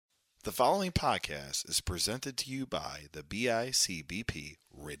The following podcast is presented to you by the BICBP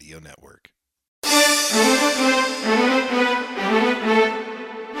Radio Network.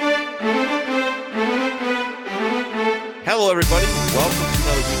 Hello, everybody. Welcome to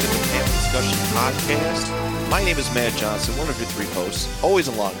another week of the Panel Discussion Podcast. My name is Matt Johnson, one of your three hosts, always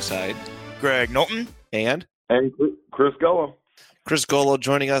alongside Greg Knowlton and Chris Gullo. Chris Golo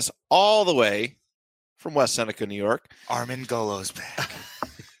joining us all the way from West Seneca, New York. Armin Golo's back.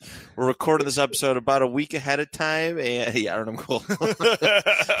 We're recording this episode about a week ahead of time, and yeah, Armin Golo.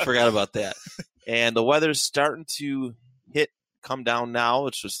 Forgot about that. And the weather's starting to come down now.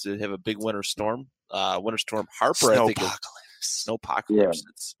 It's just to have a big winter storm. Winter Storm Harper, I think. Snowpocalypse. Yeah.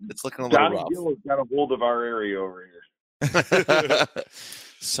 It's looking a little Johnny rough. Gillo's got a hold of our area over here.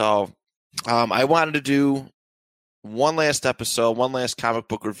 So, I wanted to do one last episode, one last comic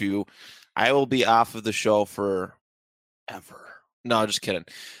book review. I will be off of the show for ever. No, just kidding.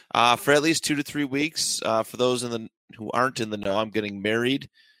 For at least 2 to 3 weeks. For those who aren't in the know, I'm getting married.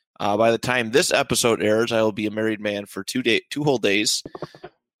 By the time this episode airs, I will be a married man for 2 whole days.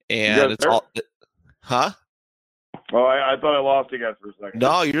 And it's all, huh? Oh, I thought I lost you guys for a second.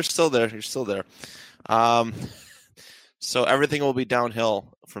 No, you're still there. You're still there. So everything will be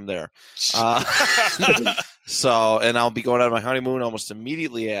downhill from there. And I'll be going on my honeymoon almost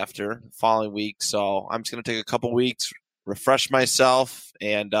immediately after the following week. So I'm just going to take a couple weeks, refresh myself,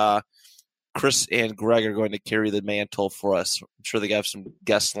 and Chris and Greg are going to carry the mantle for us. I'm sure they have some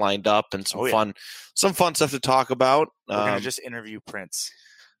guests lined up and some fun stuff to talk about. We're going to just interview Prince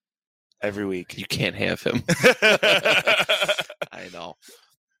every week. You can't have him. I know.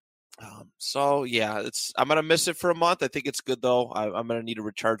 So yeah, I'm gonna miss it for a month. I think it's good though. I'm gonna need to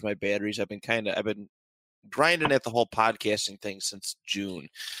recharge my batteries. I've been grinding at the whole podcasting thing since June,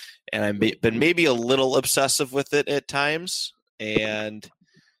 and I've been maybe a little obsessive with it at times. And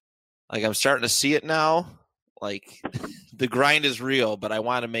like I'm starting to see it now. Like the grind is real, but I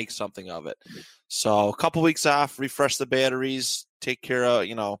want to make something of it. So a couple weeks off, refresh the batteries, take care of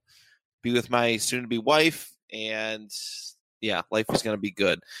be with my soon-to-be wife, and yeah, life is going to be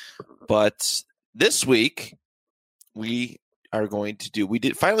good. But this week, we finally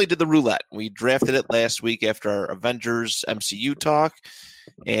did the roulette. We drafted it last week after our Avengers MCU talk,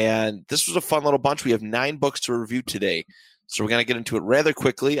 and this was a fun little bunch. We have 9 books to review today, so we're going to get into it rather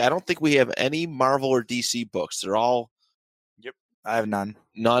quickly. I don't think we have any Marvel or DC books. They're all... Yep, I have none.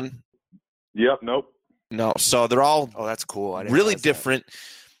 None? Yep, nope. No, so they're all that's cool. really different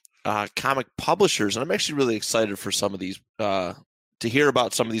comic publishers, and I'm actually really excited for some of these to hear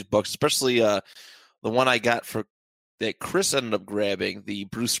about some of these books, especially the one I got that Chris ended up grabbing, the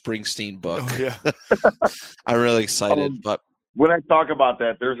Bruce Springsteen book. Oh, yeah. I'm really excited. But when I talk about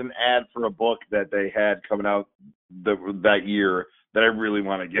that, there's an ad for a book that they had coming out that year that I really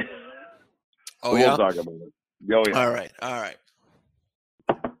want to get. Oh, we'll talk about it. Oh, yeah. All right.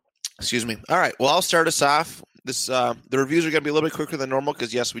 Excuse me. All right. Well, I'll start us off. The reviews are going to be a little bit quicker than normal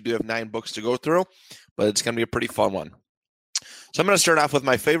because, yes, we do have 9 books to go through, but it's going to be a pretty fun one. So I'm going to start off with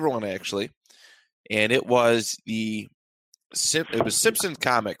my favorite one, actually, and it was Simpsons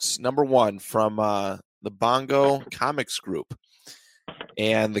Comics, #1 from the Bongo Comics Group.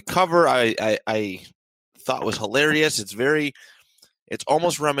 And the cover I thought was hilarious. It's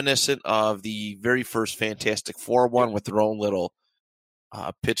almost reminiscent of the very first Fantastic Four one with their own little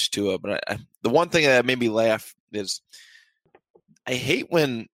pitch to it. But the one thing that made me laugh is I hate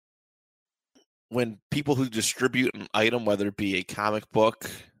when people who distribute an item, whether it be a comic book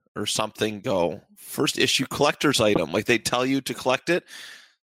or something, go first issue collector's item. Like they tell you to collect it,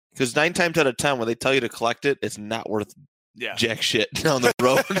 because 9 times out of 10 when they tell you to collect it, it's not worth jack shit down the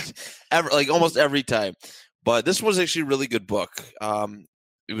road. Almost every time. But this was actually a really good book.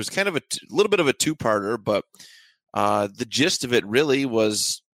 It was kind of a little bit of a 2-parter, but the gist of it really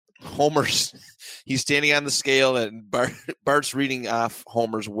was Homer's. He's standing on the scale, and Bart's reading off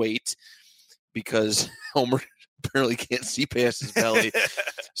Homer's weight because Homer apparently can't see past his belly.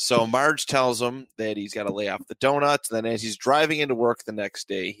 So Marge tells him that he's got to lay off the donuts. And then as he's driving into work the next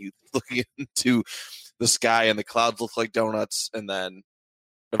day, he's looking into the sky, and the clouds look like donuts, and then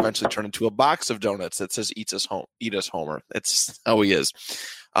eventually turn into a box of donuts that says "Eat us, Homer." That's how he is.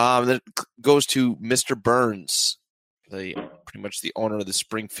 Then it goes to Mr. Burns, pretty much the owner of the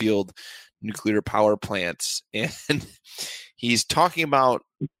Springfield nuclear power plants, and he's talking about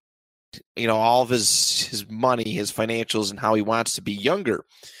all of his money, his financials, and how he wants to be younger.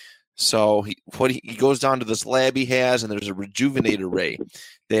 So he goes down to this lab he has, and there's a rejuvenator ray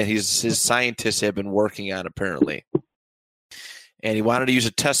that his scientists have been working on apparently. And he wanted to use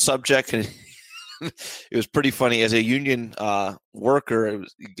a test subject, and it was pretty funny. As a union worker,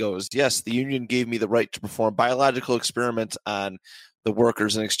 he goes, "Yes, the union gave me the right to perform biological experiments on the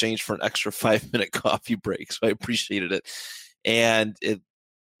workers in exchange for an extra 5-minute coffee break. So I appreciated it." And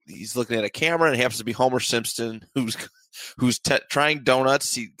he's looking at a camera, and it happens to be Homer Simpson, who's trying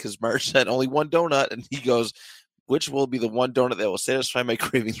donuts because Marge said only one donut, and he goes, "Which will be the one donut that will satisfy my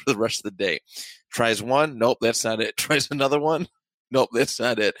cravings for the rest of the day?" Tries one, nope, that's not it. Tries another one, nope, that's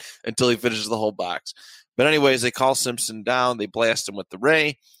not it, until he finishes the whole box. But anyways, they call Simpson down. They blast him with the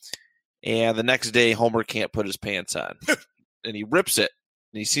ray. And the next day, Homer can't put his pants on. And he rips it.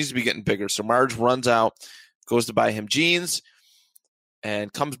 And he seems to be getting bigger. So Marge runs out, goes to buy him jeans,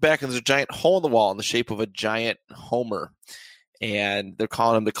 and comes back, and there's a giant hole in the wall in the shape of a giant Homer. And they're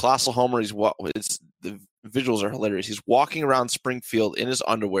calling him the Colossal Homer. The visuals are hilarious. He's walking around Springfield in his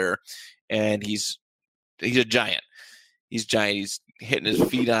underwear, and he's a giant. He's giant. He's hitting his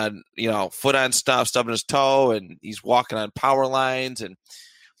feet on, foot on stuff, stubbing his toe, and he's walking on power lines and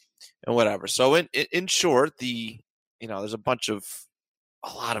whatever. So in short, there's a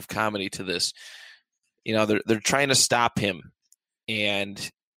lot of comedy to this. They're trying to stop him,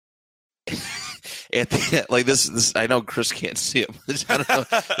 and at the, like this, I know Chris can't see it. I don't know.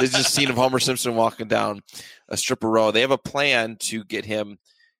 There's just a scene of Homer Simpson walking down a strip of road. They have a plan to get him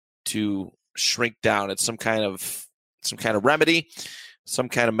to shrink down. It's some kind of remedy, some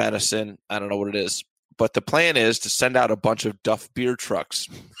kind of medicine. I don't know what it is. But the plan is to send out a bunch of Duff beer trucks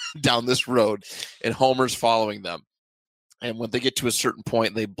down this road, and Homer's following them. And when they get to a certain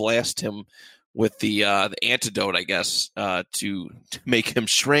point, they blast him with the antidote, I guess, to make him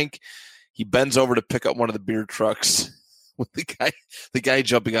shrink. He bends over to pick up one of the beer trucks with the guy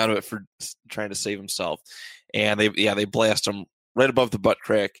jumping out of it for trying to save himself. And they blast him right above the butt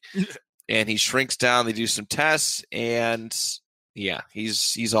crack. And he shrinks down. They do some tests, and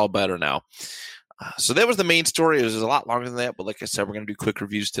he's all better now. So that was the main story. It was a lot longer than that, but like I said, we're going to do quick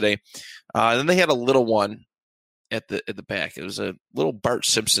reviews today. And then they had a little one at the back. It was a little Bart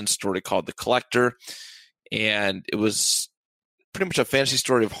Simpson story called The Collector, and it was pretty much a fantasy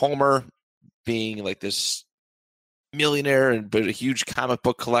story of Homer being like this millionaire but a huge comic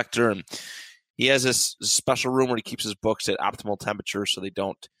book collector, and he has this special room where he keeps his books at optimal temperature so they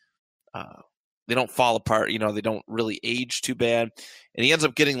don't fall apart. They don't really age too bad, and he ends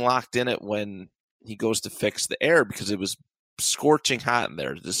up getting locked in it when he goes to fix the air because it was scorching hot in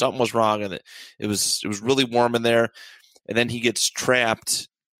there. Something was wrong, and it was really warm in there. And then he gets trapped.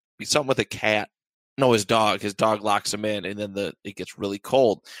 Something with a cat. No, his dog. His dog locks him in, and then it gets really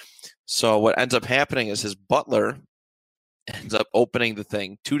cold. So what ends up happening is his butler ends up opening the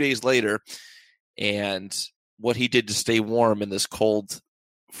thing 2 days later, and what he did to stay warm in this cold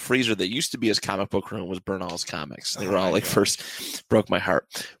freezer that used to be his comic book room was burn all his comics. They were all like, first broke my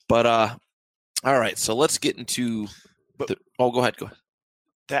heart. But all right, so let's get into go ahead.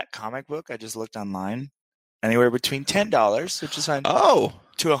 That comic book, I just looked online, anywhere between $10, which is fine, to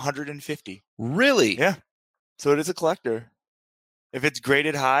 $150. Really? Yeah. So it is a collector. If it's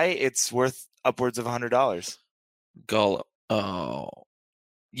graded high, it's worth upwards of $100. Gullo. Oh.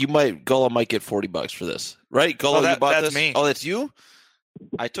 Gullo might get $40 for this. Right? Gullo, you bought that's this? Me. Oh, that's you?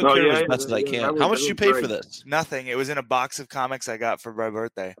 I took care of it as best as I can. How much did you pay for this? Nothing. It was in a box of comics I got for my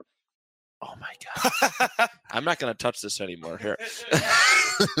birthday. Oh my God. I'm not going to touch this anymore here.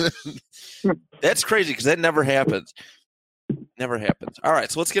 That's crazy because that never happens. Never happens. All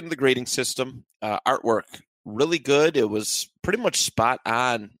right, so let's get into the grading system. Artwork, really good. It was pretty much spot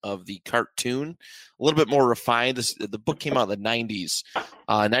on of the cartoon. A little bit more refined. The book came out in the 90s.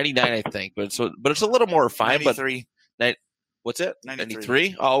 99, I think. But it's a little more refined. 93. What's it?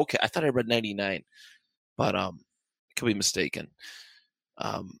 93? Oh, okay. I thought I read 99. But could be mistaken.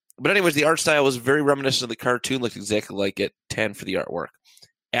 But anyways, the art style was very reminiscent of the cartoon, looked exactly like it. 10 for the artwork.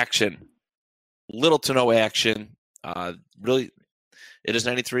 Action, little to no action. Really, it is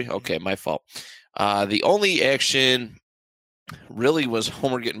 93? Okay, my fault. The only action really was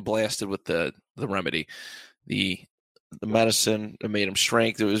Homer getting blasted with the remedy. The medicine that made him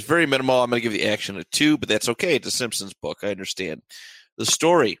shrink. It was very minimal. I'm going to give the action a 2, but that's okay. It's a Simpsons book. I understand. The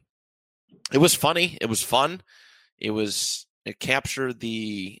story, it was funny. It was fun. It captured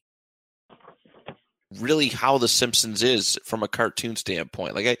really how the Simpsons is from a cartoon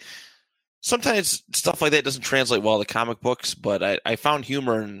standpoint. Like sometimes stuff like that doesn't translate well to comic books, but I found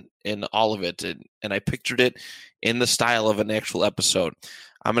humor in all of it, and I pictured it in the style of an actual episode.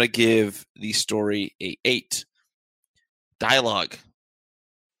 I'm going to give the story a 8. Dialogue,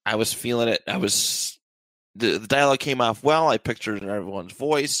 I was feeling it. The dialogue came off well. I pictured everyone's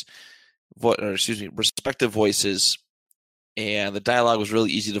respective voices, and the dialogue was really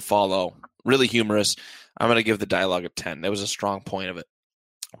easy to follow. really humorous. I'm going to give the dialogue a 10. That was a strong point of it.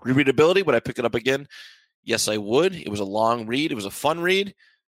 Rereadability, would I pick it up again? Yes, I would. It was a long read. It was a fun read.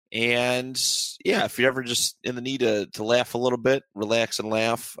 And yeah, if you're ever just in the need to laugh a little bit, relax and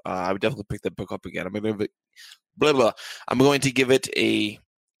laugh, I would definitely pick that book up again. I'm going to give it a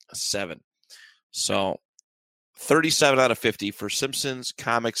 7. So 37 out of 50 for Simpsons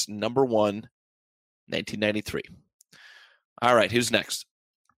Comics #1, 1993. All right, who's next?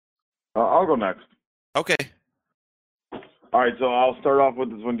 I'll go next. Okay. All right, so I'll start off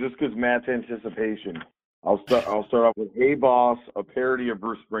with this one just because Matt's anticipation. I'll start off with Hey Boss, a parody of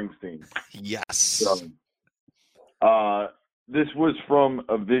Bruce Springsteen. Yes. So, this was from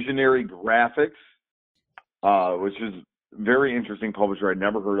a Visionary Graphics, which is very interesting publisher I'd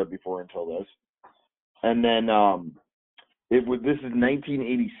never heard of before until this. And then this is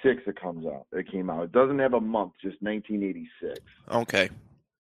 1986. It came out. It doesn't have a month, just 1986. Okay.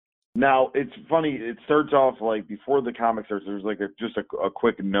 Now it's funny. It starts off like before the comic starts. There's like just a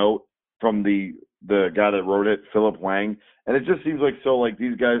quick note from the guy that wrote it, Philip Wang, and it just seems like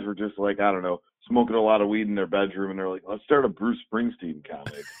these guys were just like, I don't know, smoking a lot of weed in their bedroom, and they're like, let's start a Bruce Springsteen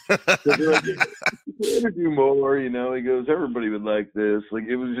comic. So they're like, do more, He goes, everybody would like this. Like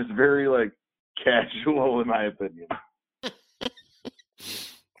it was just very like casual, in my opinion.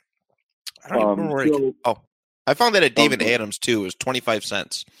 I don't remember I found that at David Adams too. It was 25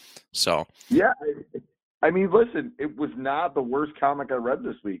 cents. So yeah, I mean, listen, it was not the worst comic I read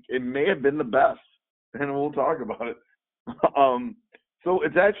this week. It may have been the best, and we'll talk about it. So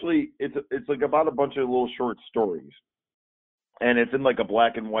it's actually it's like about a bunch of little short stories, and it's in like a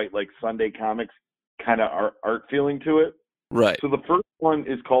black and white like Sunday comics kind of art feeling to it. Right. So the first one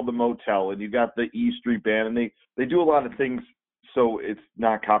is called The Motel, and you got the E Street Band, and they do a lot of things so it's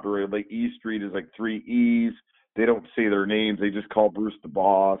not copyrighted. Like E Street is like 3 E's. They don't say their names. They just call Bruce the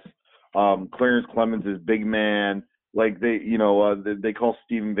boss. Clarence Clemens is Big Man. Like they call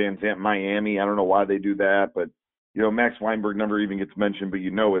Steven Van Zandt Miami. I don't know why they do that, but Max Weinberg never even gets mentioned, but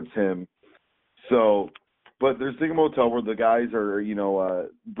it's him. So, but there's a motel where the guys are,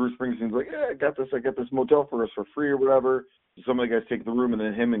 Bruce Springsteen's like, yeah, I got this motel for us for free or whatever. So some of the guys take the room, and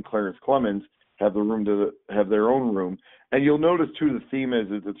then him and Clarence Clemens have have their own room. And you'll notice too, the theme is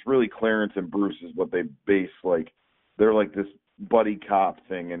it's really Clarence and Bruce is what they base, like they're like this buddy cop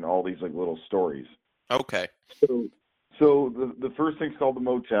thing and all these like little stories. Okay. So the first thing's called The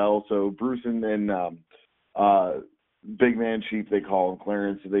Motel. So Bruce and Big Man Chief, they call him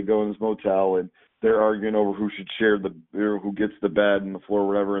Clarence. So they go in this motel and they're arguing over who should share who gets the bed and the floor or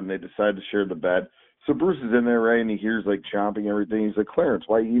whatever, and they decide to share the bed. So Bruce is in there, right, and he hears like chomping everything. He's like, Clarence,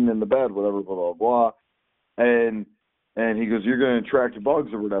 why are you eating in the bed? Whatever, blah blah blah. And he goes, you're going to attract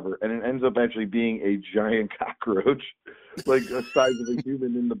bugs or whatever. And it ends up actually being a giant cockroach, like the size of a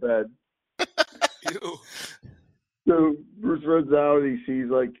human in the bed. Ew. So Bruce runs out. He sees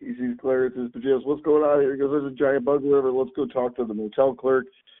Clarence's pajamas. What's going on here? He goes, there's a giant bug or whatever. Let's go talk to the motel clerk.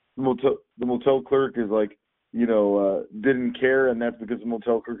 The motel clerk is like, didn't care. And that's because the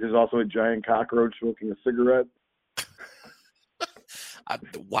motel clerk is also a giant cockroach smoking a cigarette.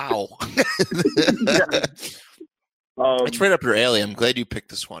 Wow. Yeah. It's right up your alley. I'm glad you picked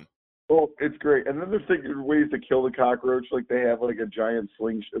this one. Well, it's great. And then they're thinking of ways to kill the cockroach. Like they have like a giant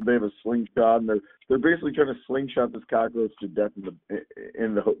slingshot. They have a slingshot, and they're basically trying to slingshot this cockroach to death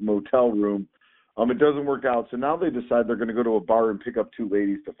in the motel room. It doesn't work out. So now they decide they're going to go to a bar and pick up 2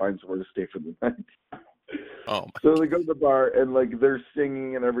 ladies to find somewhere to stay for the night. Oh. So they go to the bar and like they're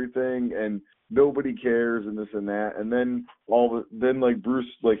singing and everything, and nobody cares and this and that. And then like Bruce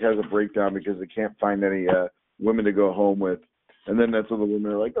like has a breakdown because they can't find any women to go home with. And then that's when the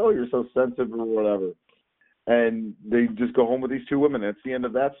women are like, oh, you're so sensitive or whatever. And they just go home with these 2 women. That's the end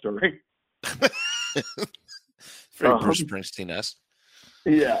of that story. Very Bruce Springsteen-esque.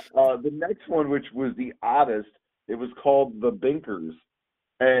 Yeah. The next one, which was the oddest, it was called The Binkers.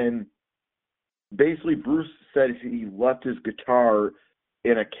 And basically Bruce said he left his guitar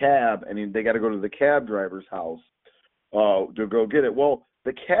in a cab, and they got to go to the cab driver's house to go get it. Well,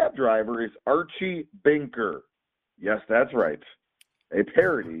 the cab driver is Archie Binker. Yes, that's right. A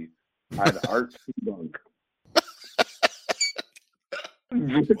parody on Art Bunk.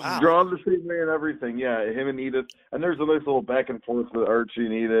 Wow. Drawn the same way and everything. Yeah, him and Edith. And there's a nice little back and forth with Archie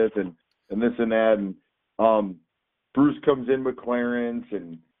and Edith and this and that. And Bruce comes in with Clarence,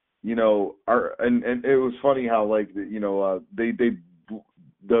 and and it was funny how like he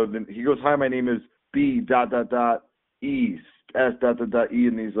goes, hi, my name is B ... E S ... E,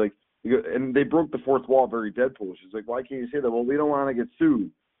 and he's like, and they broke the fourth wall, very Deadpool. She's like, why can't you say that? Well, we don't want to get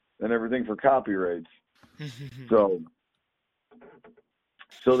sued and everything for copyrights. So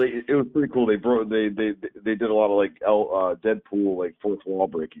So it was pretty cool. They did a lot of like Deadpool, like fourth wall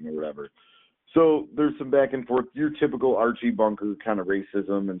breaking or whatever. So there's some back and forth, your typical Archie Bunker kind of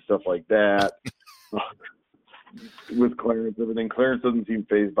racism and stuff like that. With Clarence, everything. Clarence doesn't seem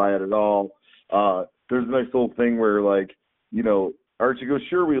fazed by it at all. There's a nice little thing where, like, you know, Archie goes,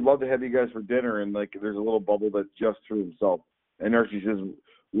 "Sure, we'd love to have you guys for dinner," and like, there's a little bubble that's just to himself. And Archie says,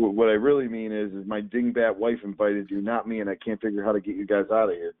 "What I really mean is my dingbat wife invited you, not me, and I can't figure how to get you guys out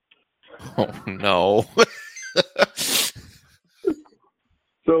of here." Oh no.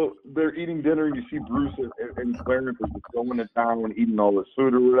 So they're eating dinner, and you see Bruce and Clarence are just going to town and eating all this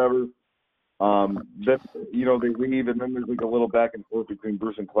food or whatever. Then, you know, they leave, and then there's like a little back and forth between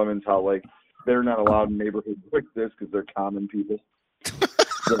Bruce and Clemens, how like they're not allowed in neighborhoods like this because they're common people.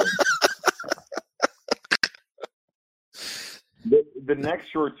 So, the next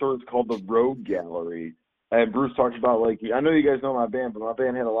short story is called The Road Gallery. And Bruce talks about, like, I know you guys know my band, but my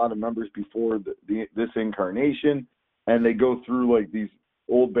band had a lot of members before this incarnation. And they go through, like, these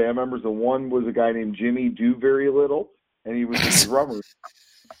old band members. And one was a guy named Jimmy Do Very Little, and he was a drummer.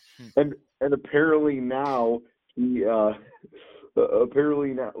 And apparently now, here's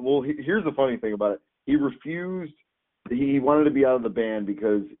the funny thing about it. He wanted to be out of the band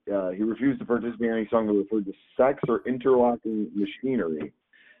because he refused to participate in any song that referred to sex or interlocking machinery.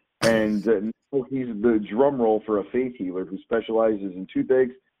 And now he's the drum roll for a faith healer who specializes in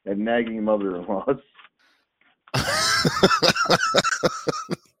toothaches and nagging mother-in-laws.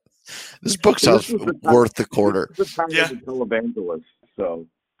 This book sounds worth the quarter. Yeah. Televangelist. So,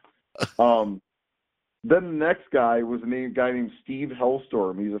 then the next guy was a guy named Steve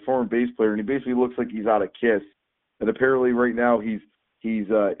Hellstorm. He's a former bass player, and he basically looks like he's out of Kiss. And apparently, right now he's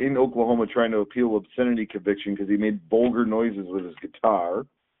in Oklahoma trying to appeal obscenity conviction because he made vulgar noises with his guitar.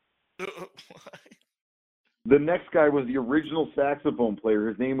 The next guy was the original saxophone player.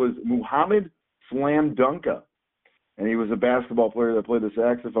 His name was Muhammad Slam Dunka, and he was a basketball player that played the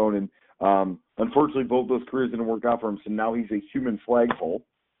saxophone. And unfortunately, both those careers didn't work out for him. So now he's a human flagpole.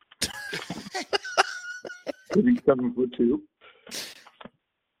 He's 7'2".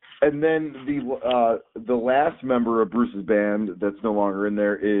 And then the last member of Bruce's band that's no longer in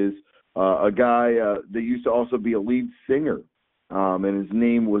there is a guy that used to also be a lead singer, and his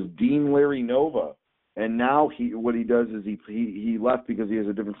name was Dean Larry Nova. And now what he does is he left because he has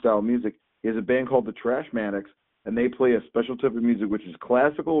a different style of music. He has a band called the Trashmatics, and they play a special type of music which is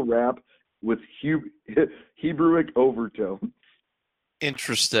classical rap with Hebrewic overtones.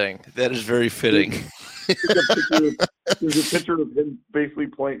 Interesting. That is very fitting. There's a picture of him basically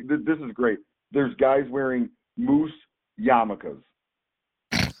playing. This is great. There's guys wearing moose yarmulkes.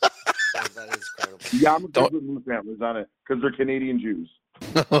 That is incredible. Yarmulkes with moose antlers on it because they're Canadian Jews.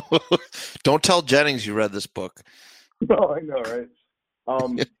 Don't tell Jennings you read this book. Oh, I know, right?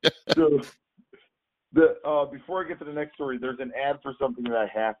 So before I get to the next story, there's an ad for something that I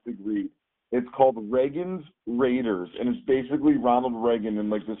have to read. It's called Reagan's Raiders, and it's basically Ronald Reagan in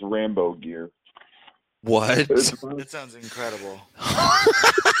like this Rambo gear. What? That sounds incredible.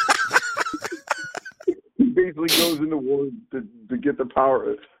 He basically goes into war to get the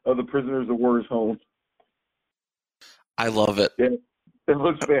power of the prisoners of war's home. I love it. Yeah, it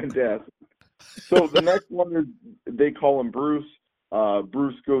looks fantastic. So the next one is, they call him Bruce.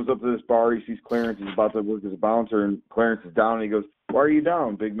 Bruce goes up to this bar. He sees Clarence. He's about to work as a bouncer, and Clarence is down. And he goes, "Why are you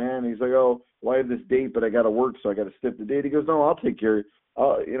down, big man?" And he's like, "Oh, well, I have this date, but I got to work, so I got to skip the date." He goes, "No, I'll take care of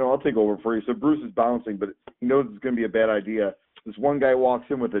you. I'll take over for you." So Bruce is bouncing, but he knows it's going to be a bad idea. This one guy walks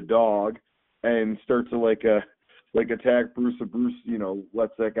in with a dog and starts to attack Bruce. So Bruce,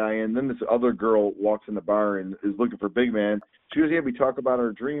 lets that guy in. Then this other girl walks in the bar and is looking for big man. She goes, "Yeah, we talk about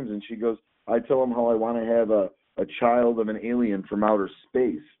our dreams," and she goes, "I tell him how I want to have a child of an alien from outer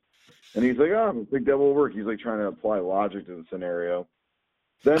space." And he's like, "Oh, I think that will work." He's like trying to apply logic to the scenario.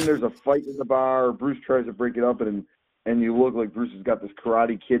 Then there's a fight in the bar. Bruce tries to break it up, and you look like Bruce has got this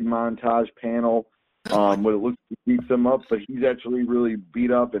Karate Kid montage panel. But it looks like he beats him up, but he's actually really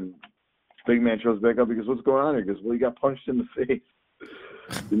beat up. And big man shows back up because, "What's going on here?" He goes, "Well, he got punched in the face,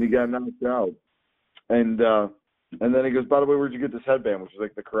 and he got knocked out." And then he goes, "By the way, where'd you get this headband?" Which is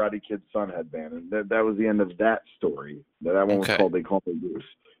like the Karate Kid's son headband. And that was the end of that story. That one was called They Call Me Bruce.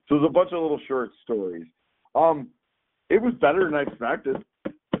 So there's a bunch of little short stories. It was better than I expected.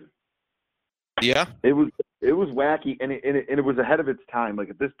 Yeah. It was wacky, and it was ahead of its time. Like,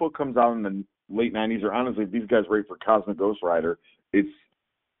 if this book comes out in the late 90s, or honestly, if these guys write for Cosmic Ghost Rider, it's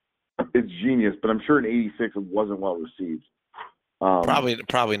genius. But I'm sure in '86 it wasn't well received.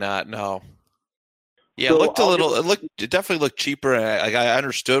 Probably not. No. Yeah, So it definitely looked cheaper. I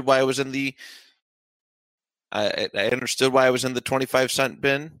understood why it was in the I understood why I was in the 25-cent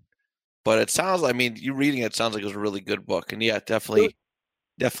bin, but it sounds. I mean, you reading it sounds like it was a really good book, and yeah, definitely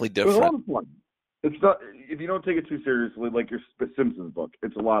different. It was a lot of fun. It's not if you don't take it too seriously, like your Simpsons book.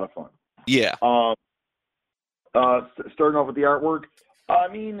 It's a lot of fun. Yeah. Starting off with the artwork. I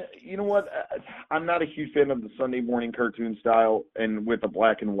mean, you know what? I'm not a huge fan of the Sunday morning cartoon style and with the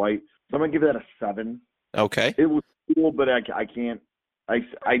black and white, so I'm gonna give that a 7. Okay. It was cool, but I can't.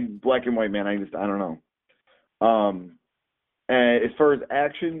 I black and white, man. I don't know. And as far as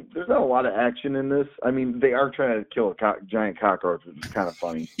action, there's not a lot of action in this. I mean, they are trying to kill a giant cockroach, which is kind of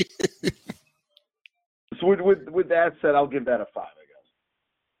funny. So with that said, I'll give that a 5, I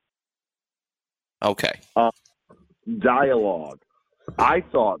guess. Okay. Dialogue. I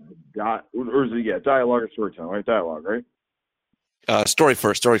thought dialogue or storytelling, right? Dialogue, right? Story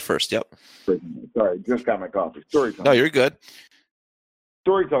first. Yep. Sorry, just got my coffee. Storytelling. No, you're good.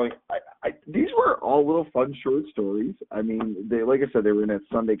 Storytelling. These were all little fun short stories. I mean, they, like I said, they were in that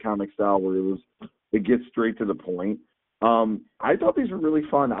Sunday comic style where it gets straight to the point. I thought these were really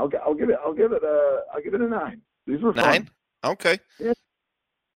fun. I'll give it a 9. These were 9? Fun. Okay. Yeah.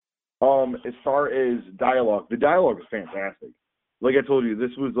 As far as dialogue, the dialogue is fantastic. Like I told you,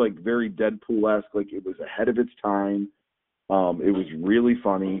 this was like very Deadpool-esque. Like it was ahead of its time. It was really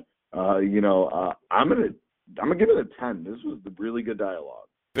funny. I'm gonna give it a 10. This was the really good dialogue.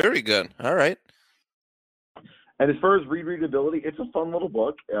 Very good. All right. And as far as readability, it's a fun little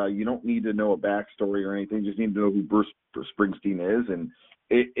book. You don't need to know a backstory or anything. You just need to know who Bruce Springsteen is. And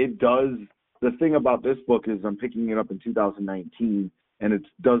it does. The thing about this book is I'm picking it up in 2019, and it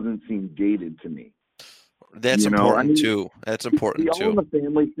doesn't seem dated to me. That's important too. That's important the too. All in the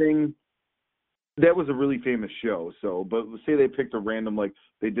Family thing, that was a really famous show. So, but say they picked a random, like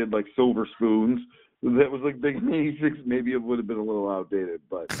they did like Silver Spoons. That was like the 86. Maybe it would have been a little outdated,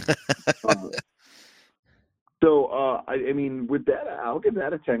 but. I mean, with that, I'll give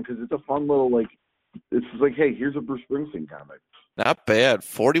that a 10 because it's a fun little it's like, hey, here's a Bruce Springsteen comic. Not bad.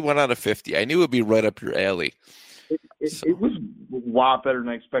 41 out of 50. I knew it would be right up your alley. It was a lot better than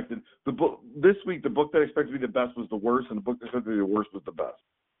I expected. The book this week, the book that I expected to be the best was the worst, and the book that I expected to be the worst was the best.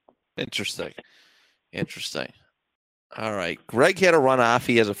 Interesting. All right. Greg had to run off.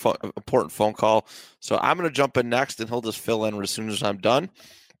 He has an important phone call. So I'm going to jump in next, and he'll just fill in as soon as I'm done.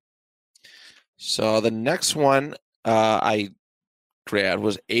 So the next one I grabbed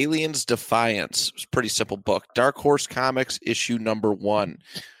was Aliens Defiance. It was a pretty simple book. Dark Horse Comics, issue number 1.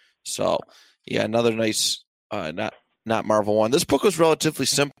 So, yeah, another nice, not Marvel one. This book was relatively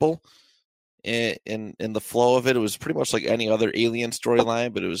simple in the flow of it. It was pretty much like any other Alien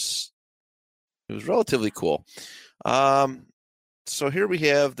storyline, but it was relatively cool. So here we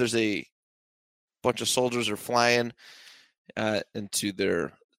have, there's a bunch of soldiers are flying into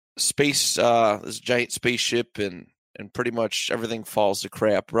their space, this giant spaceship, and pretty much everything falls to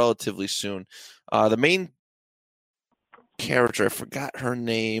crap relatively soon. The main character, I forgot her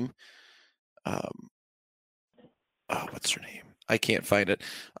name. What's her name? I can't find it.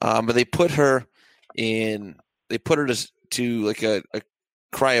 But they put her to like a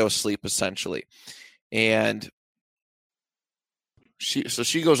cryo sleep essentially, and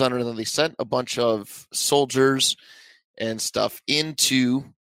she goes under, and then they sent a bunch of soldiers and stuff into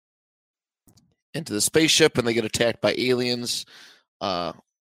the spaceship, and they get attacked by aliens,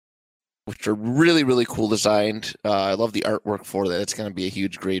 which are really, really cool designed. I love the artwork for that. It's going to be a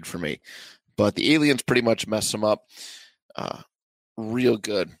huge grade for me. But the aliens pretty much mess them up real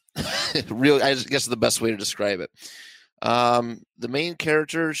good. I guess is the best way to describe it. The main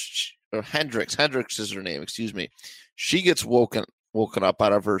character, Hendrix is her name, excuse me. She gets woken up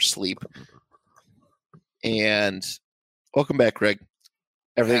out of her sleep. And welcome back, Greg.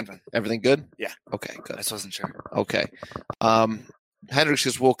 Everything good? Yeah. Okay, good. I just wasn't sure. Okay. Hendrix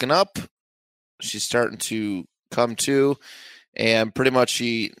is woken up. She's starting to come to, and pretty much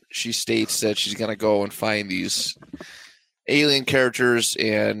she states that she's going to go and find these alien characters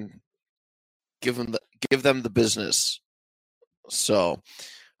and give them the business. So,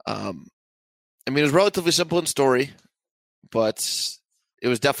 I mean, it was relatively simple in story, but it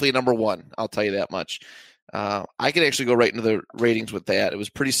was definitely number 1. I'll tell you that much. I could actually go right into the ratings with that. It was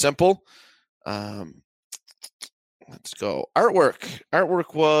pretty simple. Let's go.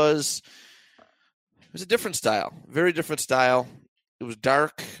 Artwork was a different style, very different style. It was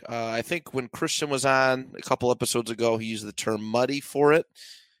dark. I think when Christian was on a couple episodes ago, he used the term muddy for it,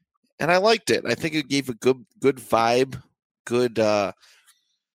 and I liked it. I think it gave a good vibe, good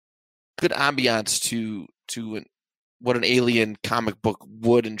ambiance to what an alien comic book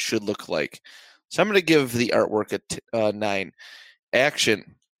would and should look like. So I'm going to give the artwork a 9.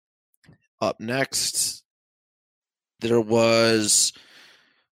 Action. Up next, there was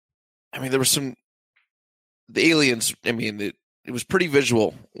some the aliens. I mean, it was pretty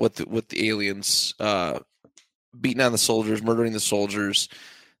visual with the aliens beating on the soldiers, murdering the soldiers.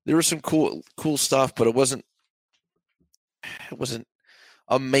 There was some cool stuff, but it wasn't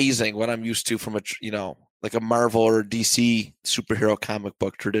amazing what I'm used to from like a Marvel or DC superhero comic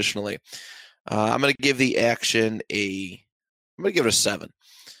book traditionally. I'm going to give the action I'm going to give it a 7.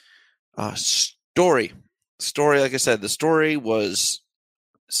 Story, like I said, the story was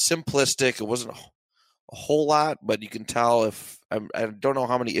simplistic. It wasn't a whole lot, but you can tell I don't know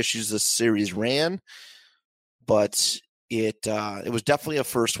how many issues this series ran, but it was definitely a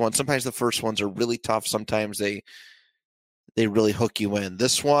first one. Sometimes the first ones are really tough. Sometimes they really hook you in.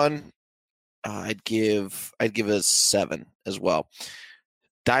 This one, I'd give a 7 as well.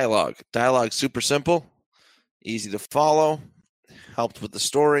 Dialogue super simple, easy to follow, helped with the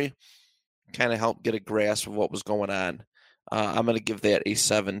story, kind of helped get a grasp of what was going on. I'm going to give that a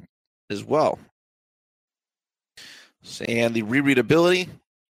 7 as well. And the rereadability,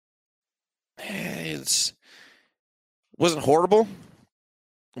 it wasn't horrible.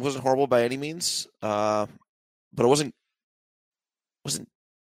 It wasn't horrible by any means, but it wasn't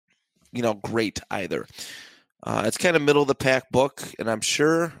great either. It's kind of middle of the pack book, and I'm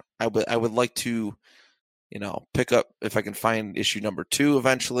sure I would like to, pick up if I can find issue number 2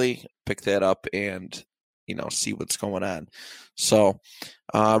 eventually, pick that up and see what's going on. So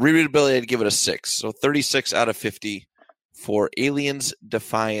rereadability, I'd give it a 6. So 36 out of 50 for Aliens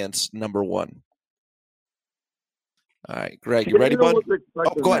Defiance number 1. All right, Greg, you ready, bud?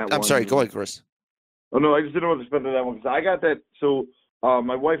 Go ahead. I'm sorry. Go ahead, Chris. Oh, no, I just didn't know what to expect on that one because I got that. So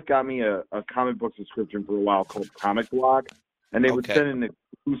my wife got me a comic book subscription for a while called Comic Block, and they would send in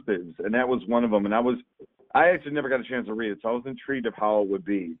exclusives, and that was one of them. And I actually never got a chance to read it, so I was intrigued of how it would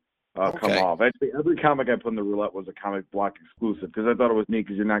be come off. Actually, every comic I put in the Roulette was a Comic Block exclusive because I thought it was neat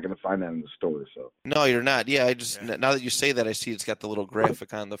because you're not going to find that in the store. So no, you're not. Yeah, now that you say that, I see it's got the little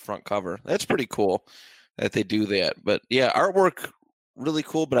graphic on the front cover. That's pretty cool that they do that. But yeah, artwork really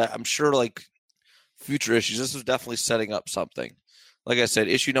cool. But I'm sure like future issues, this is definitely setting up something. Like I said,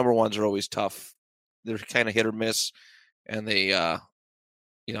 issue number 1s are always tough. They're kind of hit or miss, and they, I'm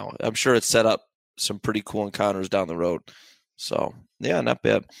sure it's set up some pretty cool encounters down the road. So yeah, not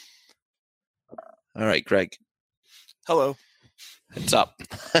bad. All right, Greg. Hello. What's up?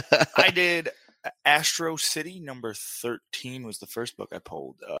 I did Astro City number 13 was the first book I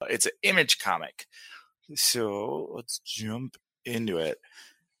pulled. It's an Image comic. So let's jump into it.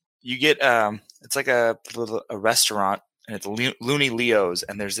 You get it's like a restaurant, and it's Looney Leo's,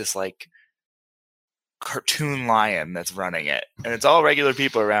 and there's this like cartoon lion that's running it, and it's all regular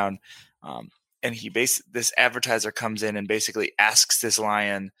people around. And this advertiser comes in and basically asks this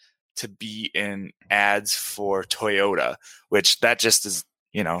lion to be in ads for Toyota, which that just is,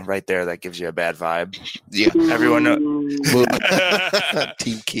 right there. That gives you a bad vibe. Yeah, everyone knows.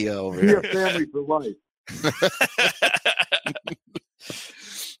 Team Kia over here. Kia family for life.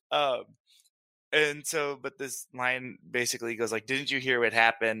 But this lion basically goes like, "Didn't you hear what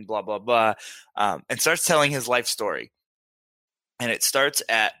happened?" Blah blah blah, and starts telling his life story. And it starts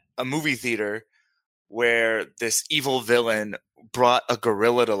at a movie theater where this evil villain brought a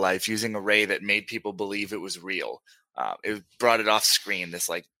gorilla to life using a ray that made people believe it was real. It brought it off screen, this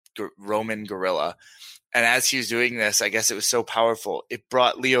like Roman gorilla. And as he was doing this, I guess it was so powerful, it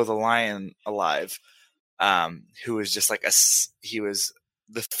brought Leo the lion alive, who was just like he was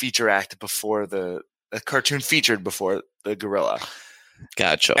the feature act before the cartoon featured before the gorilla.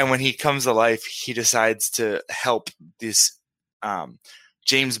 Gotcha. And when he comes to life, he decides to help this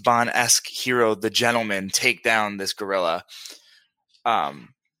James Bond-esque hero, the Gentleman, take down this gorilla.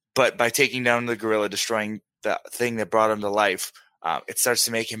 But by taking down the gorilla, destroying the thing that brought him to life, it starts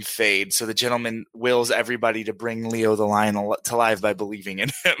to make him fade. So the Gentleman wills everybody to bring Leo the lion to life by believing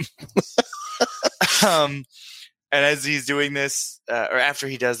in him. And as he's doing this, or after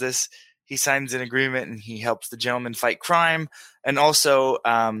he does this, he signs an agreement and he helps the Gentleman fight crime, and also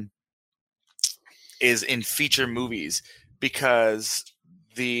is in feature movies because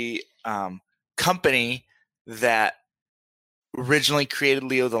the company that originally created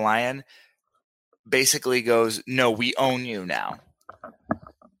Leo the Lion basically goes, "No, we own you now,"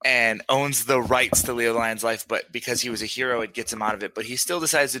 and owns the rights to Leo the Lion's life. But because he was a hero, it gets him out of it. But he still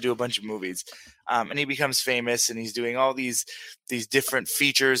decides to do a bunch of movies, and he becomes famous, and he's doing all these different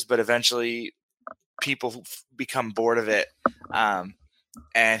features. But eventually, people become bored of it,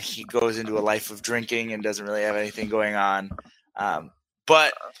 and he goes into a life of drinking and doesn't really have anything going on.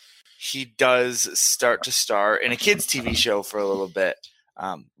 But he does start to star in a kids' TV show for a little bit,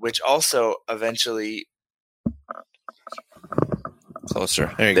 which also eventually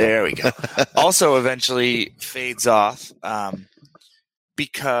Closer. There you go. There we go. Also, eventually fades off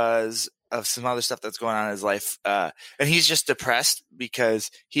because of some other stuff that's going on in his life. And he's just depressed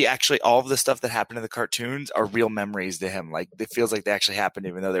because all of the stuff that happened in the cartoons are real memories to him. Like, it feels like they actually happened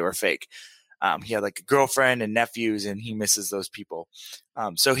even though they were fake. He had like a girlfriend and nephews, and he misses those people.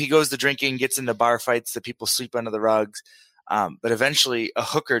 So he goes to drinking, gets into bar fights that people sleep under the rugs. But eventually a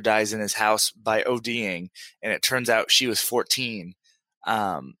hooker dies in his house by ODing, and it turns out she was 14,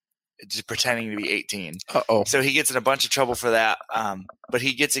 just pretending to be 18. Uh-oh. So he gets in a bunch of trouble for that. But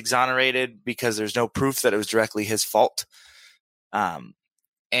he gets exonerated because there's no proof that it was directly his fault. But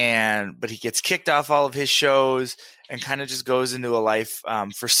he gets kicked off all of his shows and kind of just goes into a life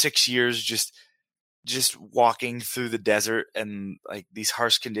for 6 years, just walking through the desert and like these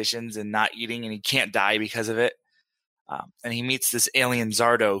harsh conditions and not eating, and he can't die because of it. And he meets this alien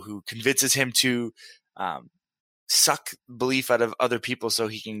Zardo who convinces him to suck belief out of other people so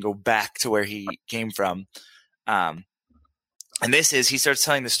he can go back to where he came from. And he starts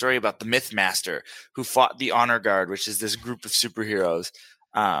telling the story about the Mythmaster who fought the Honor Guard, which is this group of superheroes,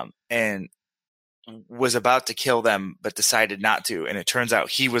 and was about to kill them, but decided not to. And it turns out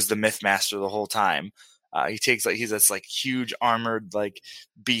he was the Mythmaster the whole time. He's this like huge armored like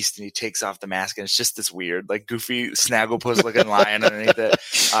beast, and he takes off the mask, and it's just this weird like goofy snagglepuss looking lion underneath it.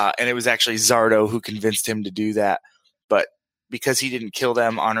 And it was actually Zardo who convinced him to do that. But because he didn't kill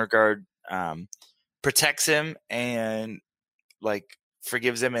them, Honor Guard protects him and like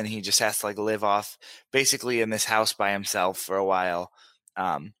forgives him, and he just has to like live off basically in this house by himself for a while.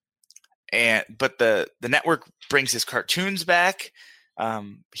 But the network brings his cartoons back.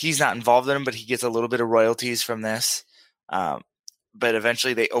 He's not involved in them, but he gets a little bit of royalties from this. But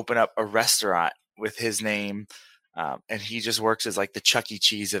eventually they open up a restaurant with his name, and he just works as like the Chuck E.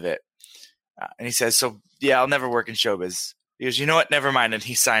 Cheese of it. And he says, "So yeah, I'll never work in showbiz." He goes, "You know what? Never mind." And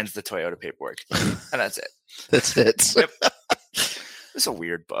he signs the Toyota paperwork, and that's it. That's it. Yep. It's a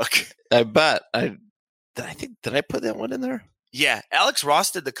weird book. I bet. Did I put that one in there? Yeah, Alex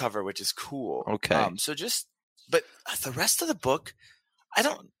Ross did the cover, which is cool. Okay. But the rest of the book,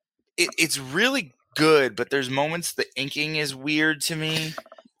 it's really good, but there's moments the inking is weird to me.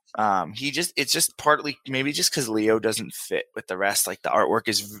 It's just partly maybe just because Leo doesn't fit with the rest. Like the artwork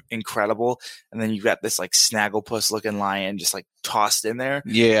is incredible, and then you've got this like snagglepuss looking lion just like tossed in there.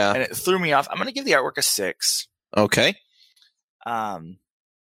 Yeah, and it threw me off. I'm gonna give the artwork a 6. Okay.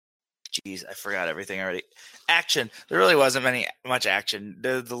 Geez, I forgot everything already. Action. There really wasn't much action.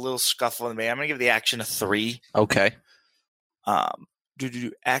 The little scuffle in the I'm gonna give the action a 3. Okay.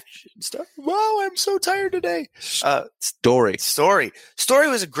 Action stuff. Wow, I'm so tired today. Story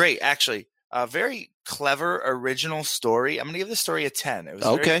was a great, actually, a very clever original story. I'm gonna give the story a 10. It was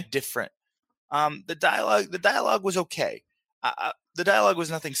very different. The dialogue was okay. The dialogue was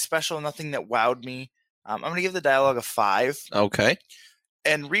nothing special, nothing that wowed me. I'm gonna give the dialogue a 5. Okay.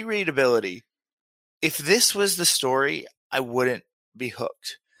 And rereadability. If this was the story, I wouldn't be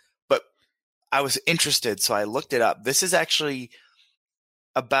hooked. But I was interested, so I looked it up. This is actually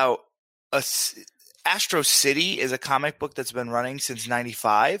about Astro City is a comic book that's been running since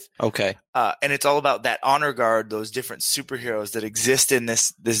 95. Okay. And it's all about that honor guard, those different superheroes that exist in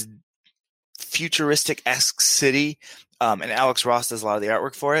this futuristic-esque city. And Alex Ross does a lot of the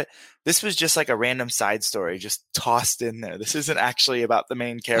artwork for it. This was just like a random side story just tossed in there. This isn't actually about the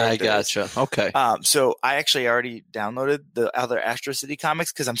main characters. I gotcha. Okay. So I actually already downloaded the other Astro City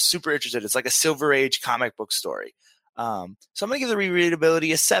comics because I'm super interested. It's like a Silver Age comic book story. So I'm going to give the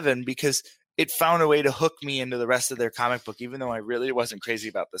rereadability a 7 because it found a way to hook me into the rest of their comic book, even though I really wasn't crazy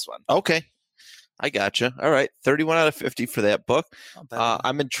about this one. Okay. I gotcha. All right. 31 out of 50 for that book.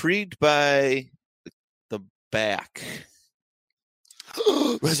 I'm intrigued by the back.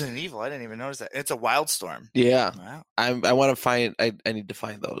 Resident Evil. I didn't even notice that. It's a Wildstorm. Yeah. Wow. I want to find. I need to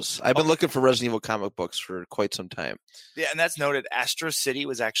find those. I've been looking for Resident Evil comic books for quite some time. Yeah, and that's noted. Astro City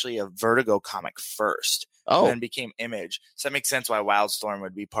was actually a Vertigo comic first. Oh. And then became Image. So that makes sense why Wildstorm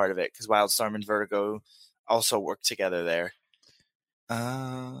would be part of it, because Wildstorm and Vertigo also work together there.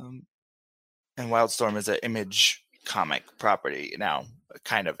 And Wildstorm is an Image comic property now,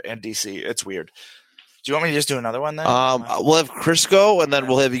 kind of, and DC. It's weird. Do you want me to just do another one then? We'll have Chris go, and then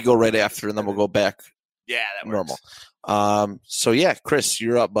we'll have you go right after, and then we'll go back. Yeah, that normal. Works. So yeah, Chris,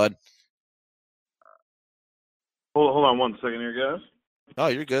 you're up, bud. Hold on 1 second here, guys. Oh,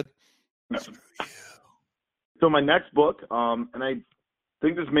 you're good. So my next book, and I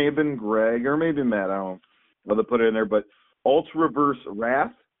think this may have been Greg or maybe Matt. I don't know whether to put it in there, but Ultra Reverse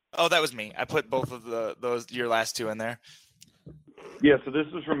Wrath. Oh, that was me. I put both of your last two in there. Yeah, so this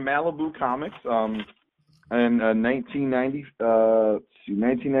is from Malibu Comics. in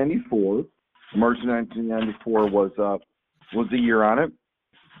 1994, March of 1994 was the year on it.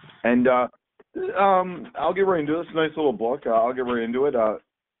 And I'll get right into it. It's a nice little book. I'll get right into it.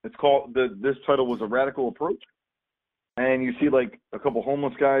 It's called this title was A Radical Approach. And you see like a couple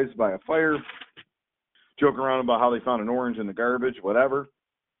homeless guys by a fire, joke around about how they found an orange in the garbage, whatever.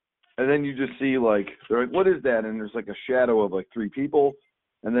 And then you just see like they're like, what is that? And there's like a shadow of like three people.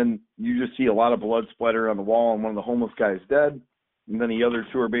 And then you just see a lot of blood splatter on the wall, and one of the homeless guys dead. And then the other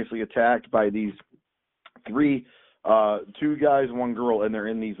two are basically attacked by these two guys, one girl, and they're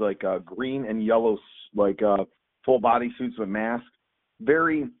in these like green and yellow like full body suits with masks.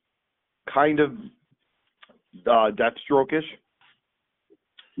 Very kind of Deathstroke-ish,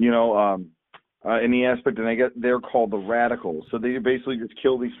 in the aspect, and they're called the Radicals. So they basically just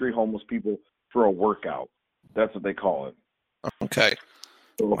kill these three homeless people for a workout. That's what they call it. Okay.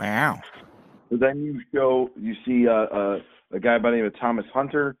 Wow. So then you see a guy by the name of Thomas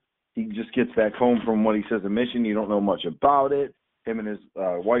Hunter. He just gets back home from what he says a mission. You don't know much about it. Him and his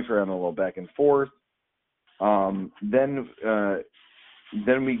wife are having a little back and forth. Then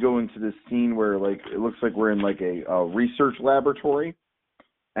we go into this scene where like it looks like we're in like a research laboratory,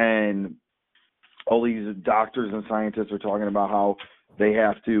 and all these doctors and scientists are talking about how they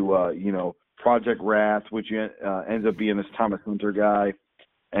have to Project Wrath, which ends up being this Thomas Hunter guy,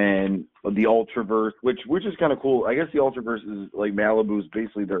 and the Ultraverse, which is kind of cool. I guess the Ultraverse is like Malibu's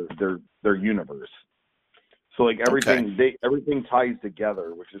basically their universe. So like everything everything ties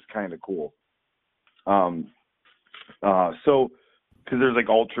together, which is kind of cool. So because there's like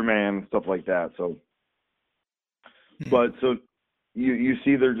Ultraman and stuff like that. So, but so you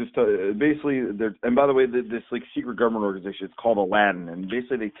see they're just basically they're, and by the way, this like secret government organization, it's called Aladdin, and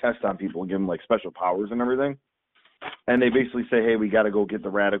basically they test on people and give them like special powers and everything. And they basically say, hey, we got to go get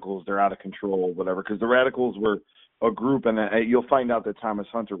the Radicals. They're out of control, whatever. Because the Radicals were a group, and you'll find out that Thomas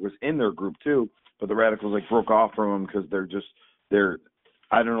Hunter was in their group too. But the Radicals like broke off from them because they're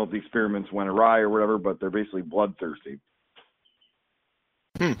I don't know if the experiments went awry or whatever, but they're basically bloodthirsty.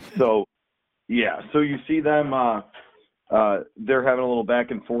 So, yeah. So you see them. They're having a little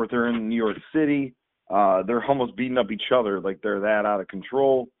back and forth. They're in New York City. They're almost beating up each other, like they're that out of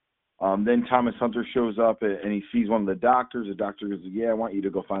control. Then Thomas Hunter shows up and he sees one of the doctors. The doctor goes, yeah, I want you to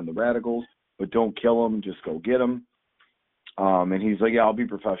go find the Radicals, but don't kill them. Just go get them. And he's like, yeah, I'll be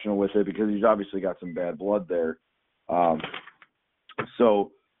professional with it because he's obviously got some bad blood there.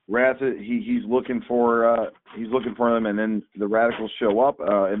 So Wrath, he's looking for them, and then the Radicals show up,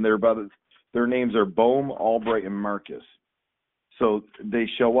 and their names are Bohm, Albright, and Marcus. So they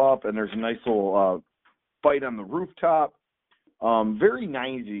show up, and there's a nice little fight on the rooftop. Very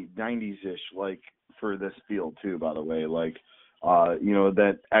 90s-ish, like, for this field, too, by the way. Like,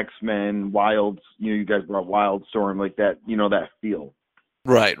 that X-Men, you guys brought Wildstorm, like that, that feel.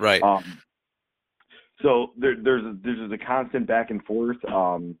 Right. So there's a constant back and forth,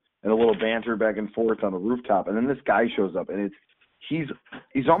 and a little banter back and forth on the rooftop. And then this guy shows up, and he's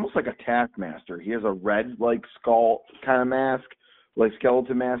almost like a Taskmaster. He has a red, like, skull kind of mask, like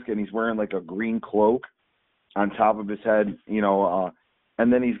skeleton mask, and he's wearing, like, a green cloak on top of his head,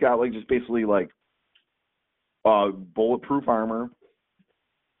 and then he's got like just basically like bulletproof armor,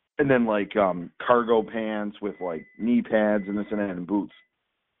 and then like cargo pants with like knee pads and this and that and boots.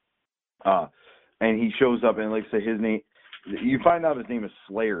 And he shows up and like say his name, you find out his name is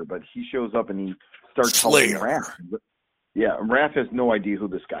Slayer, but he shows up and he starts helping Wrath. Yeah, Wrath has no idea who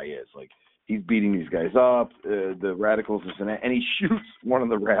this guy is. Like he's beating these guys up, the Radicals, this and that, and he shoots one of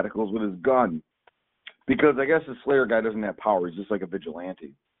the Radicals with his gun. Because I guess the Slayer guy doesn't have power. He's just like a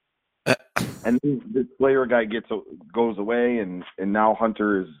vigilante. And then the Slayer guy goes away, and now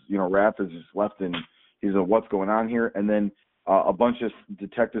Hunter is, Wrath is just left, and he's like, what's going on here? And then a bunch of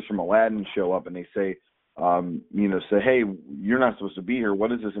detectives from Aladdin show up, and they say, hey, you're not supposed to be here.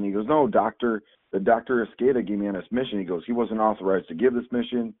 What is this? And he goes, no, Dr. Escada gave me on this mission. He goes, he wasn't authorized to give this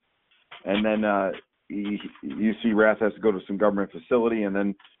mission. And then you see Wrath has to go to some government facility, and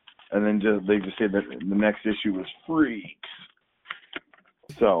then they just say that the next issue was Freaks.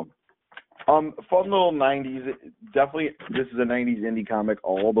 So, fun little 90s. Definitely, this is a 90s indie comic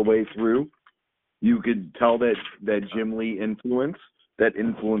all the way through. You could tell that Jim Lee influenced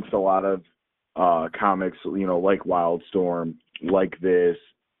a lot of comics, like Wildstorm, like this,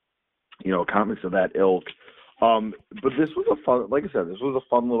 comics of that ilk. But this was a fun, like I said, this was a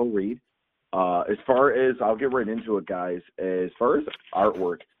fun little read. As far as, I'll get right into it, guys. As far as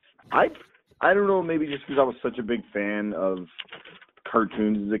artwork, I don't know, maybe just because I was such a big fan of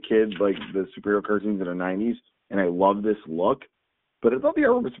cartoons as a kid, like the superhero cartoons in the 90s, and I love this look. But I thought the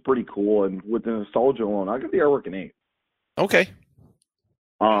artwork was pretty cool, and with the nostalgia alone, I'll give the artwork an 8. Okay.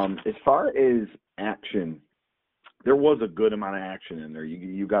 As far as action, there was a good amount of action in there.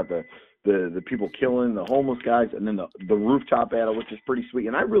 You got the people killing the homeless guys, and then the rooftop battle, which is pretty sweet.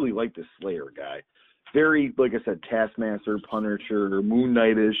 And I really like this Slayer guy. Very, like I said, Taskmaster, Punisher, Moon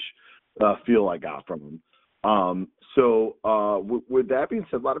Knight-ish feel I got from him. With that being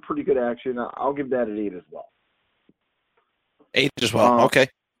said, a lot of pretty good action. I'll give that an 8 as well. 8 as well. Okay.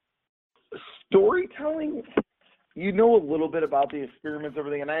 Storytelling, you know a little bit about the experiments,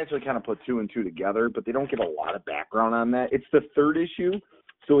 everything, and I actually kind of put 2 and 2 together, but they don't give a lot of background on that. It's the 3rd issue,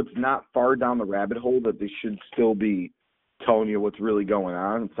 so it's not far down the rabbit hole that they should still be telling you what's really going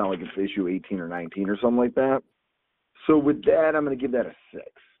on. It's not like it's issue 18 or 19 or something like that. So with that, I'm going to give that a 6.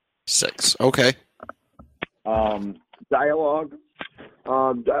 6. Okay. Dialogue's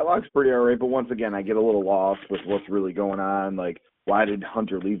pretty all right, but once again, I get a little lost with what's really going on. Like, why did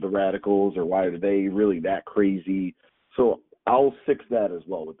Hunter leave the Radicals, or why are they really that crazy? So I'll 6 that as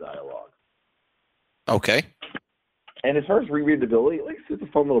well with dialogue. Okay. And as far as rereadability, like, it's a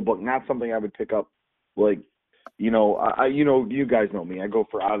fun little book. Not something I would pick up, like, you guys know me. I go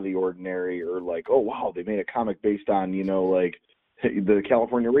for out of the ordinary, or like, oh wow, they made a comic based on, like the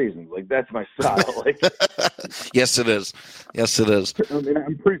California Raisins. Like, that's my style. Like, Yes, it is. Yes, it is. I mean,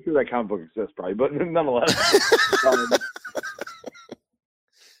 I'm pretty sure that comic book exists, probably, but nonetheless.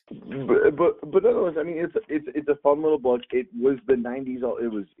 But nonetheless, I mean, it's a fun little book. It was the '90s.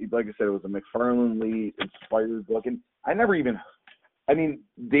 It was, like I said, it was a McFarlane Lee inspired book, and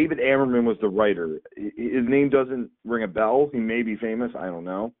David Ammerman was the writer. His name doesn't ring a bell. He may be famous. I don't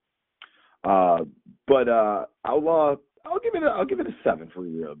know. But I'll give it a 7 for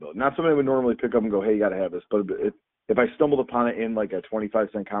rereadability. Not something I would normally pick up and go, hey, you got to have this. But if I stumbled upon it in like a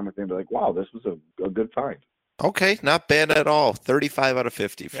 25-cent comic thing, I'd be like, wow, this was a good find. Okay, not bad at all. 35 out of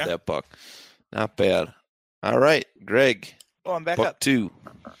 50 for that book. Not bad. All right, Greg. Oh, I'm back book up. 2.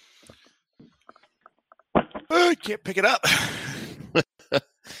 I can't pick it up.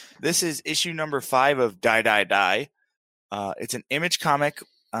 This is issue number 5 of Die, Die, Die. It's an Image comic,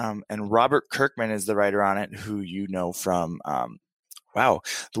 and Robert Kirkman is the writer on it, who you know from The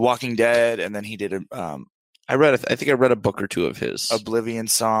Walking Dead, and then he did I think I read a book or 2 of his. Oblivion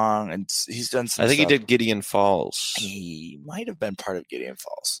Song, and he's done some I think stuff. he did Gideon Falls. He might have been part of Gideon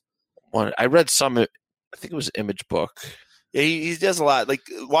Falls. I read some. I think it was Image book. Yeah, he does a lot. Like,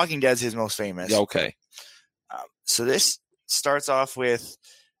 Walking Dead's his most famous. Yeah, okay. So this starts off with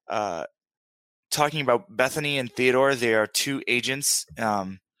talking about Bethany and Theodore. They are 2 agents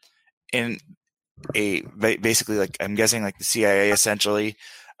in basically, like, I'm guessing, like the CIA essentially.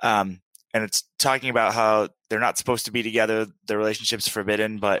 And it's talking about how they're not supposed to be together. Their relationship's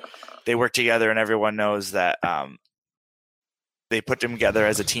forbidden, but they work together, and everyone knows that they put them together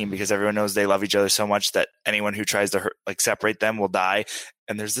as a team because everyone knows they love each other so much that anyone who tries to separate them will die.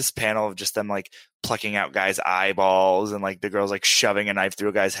 And there's this panel of just them like plucking out guys' eyeballs, and like the girl's like shoving a knife through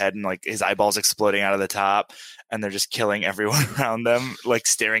a guy's head, and like his eyeballs exploding out of the top, and they're just killing everyone around them, like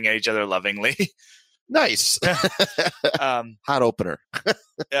staring at each other lovingly. Nice. Hot opener.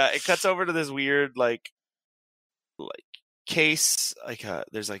 It cuts over to this weird like case.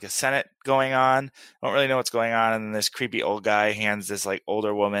 There's like a Senate going on. I don't really know what's going on. And then this creepy old guy hands this like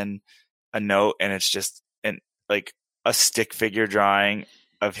older woman a note, and it's just like a stick figure drawing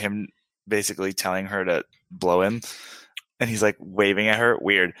of him basically telling her to blow him. And he's like waving at her.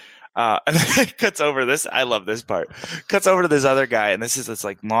 Weird. And then it cuts over this. I love this part. Cuts over to this other guy, and this is this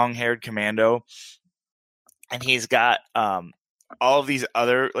like long-haired commando. And he's got all of these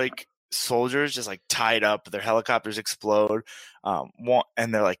other like soldiers just like tied up. Their helicopters explode, and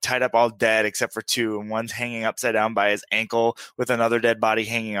they're like tied up all dead except for 2, and one's hanging upside down by his ankle with another dead body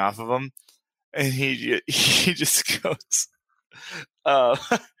hanging off of him. And he just goes.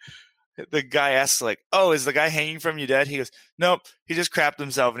 The guy asks like, "Oh, is the guy hanging from you dead?" He goes, "Nope, he just crapped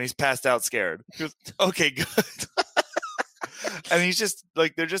himself and he's passed out scared." He goes, "Okay, good." And he's just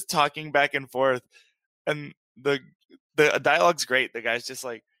like, they're just talking back and forth. And the dialogue's great. The guy's just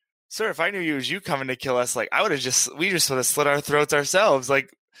like, "Sir, if I knew it was you coming to kill us, like we just would have slit our throats ourselves. Like,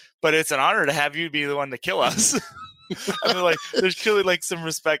 but it's an honor to have you be the one to kill us." I mean, like, there's clearly like some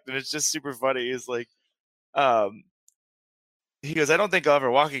respect, and it's just super funny. He's like, he goes, "I don't think I'll ever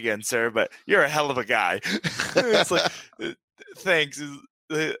walk again, sir, but you're a hell of a guy." It's like, thanks.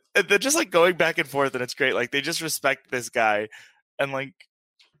 They're just like going back and forth, and it's great. Like, they just respect this guy, and like,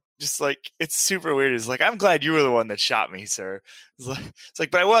 just like, it's super weird. It's like, "I'm glad you were the one that shot me, sir." It's like,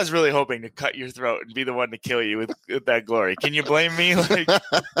 "But I was really hoping to cut your throat and be the one to kill you with that glory. Can you blame me?" Like,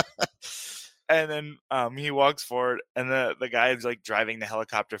 And then he walks forward, and the guy who's like driving the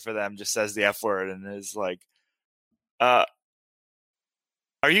helicopter for them just says the F word and is like, "Are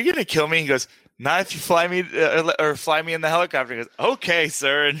you gonna kill me?" He goes, "Not if you fly me or fly me in the helicopter." He goes, "Okay,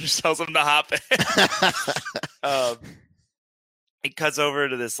 sir," and just tells him to hop in. It cuts over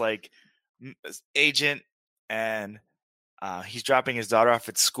to this like agent, and he's dropping his daughter off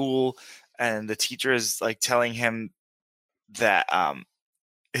at school, and the teacher is like telling him that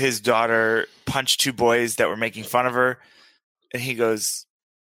his daughter punched two boys that were making fun of her, and he goes,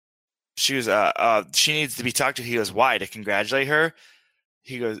 she needs to be talked to. He goes, "Why? To congratulate her?"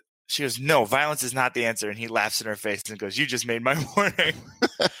 She goes, "No, violence is not the answer." And he laughs in her face and goes, "You just made my morning."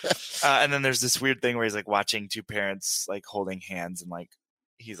 And then there's this weird thing where he's like watching two parents like holding hands, and like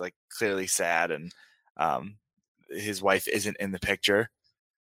he's like clearly sad, and his wife isn't in the picture.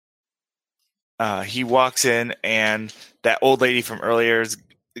 He walks in, and that old lady from earlier is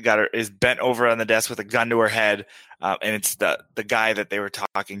bent over on the desk with a gun to her head, and it's the guy that they were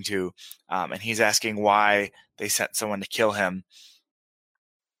talking to, and he's asking why they sent someone to kill him.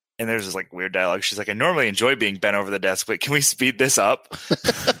 And there's this like weird dialogue. She's like, "I normally enjoy being bent over the desk, but can we speed this up?"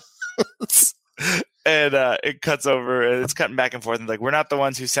 And it cuts over, and it's cutting back and forth, and like, "We're not the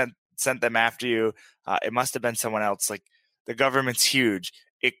ones who sent them after you. It must have been someone else. Like, the government's huge.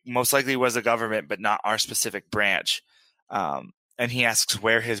 It most likely was a government, but not our specific branch." And he asks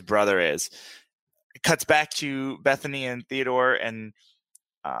where his brother is. It cuts back to Bethany and Theodore, and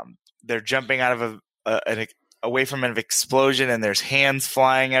they're jumping out of away from an explosion, and there's hands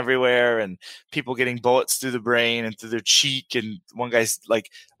flying everywhere, and people getting bullets through the brain and through their cheek. And one guy's like,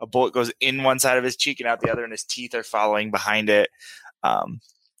 a bullet goes in one side of his cheek and out the other, and his teeth are following behind it. And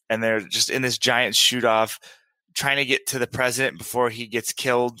they're just in this giant shoot off, trying to get to the president before he gets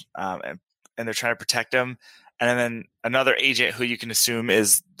killed, and they're trying to protect him. And then another agent, who you can assume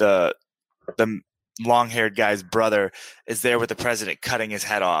is the long-haired guy's brother, is there with the president, cutting his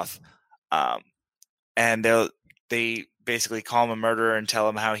head off. And they basically call him a murderer and tell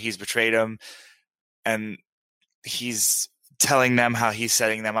him how he's betrayed him, and he's telling them how he's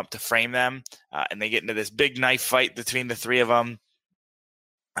setting them up to frame them. And they get into this big knife fight between the three of them.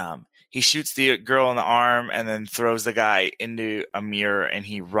 He shoots the girl in the arm and then throws the guy into a mirror, and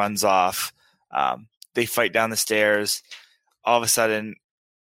he runs off. They fight down the stairs. All of a sudden,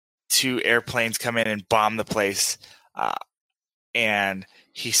 two airplanes come in and bomb the place. And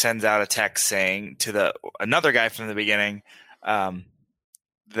he sends out a text saying to another guy from the beginning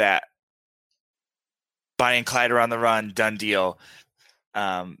that Bonnie and Clyde are on the run, done deal.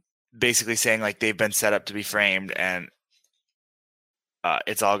 Basically saying like they've been set up to be framed, and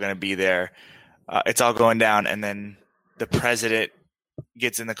it's all going to be there. It's all going down, and then the president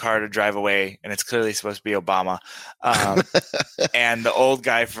gets in the car to drive away, and it's clearly supposed to be Obama. And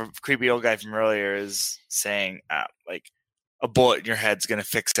the creepy old guy from earlier is saying like, "A bullet in your head's going to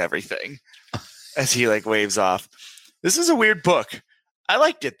fix everything," as he like waves off. This is a weird book. I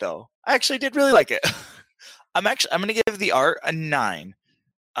liked it though. I actually did really like it. I'm going to give the art a 9.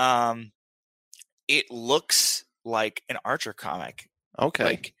 It looks like an Archer comic. Okay.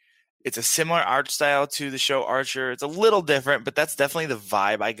 Like, it's a similar art style to the show Archer. It's a little different, but that's definitely the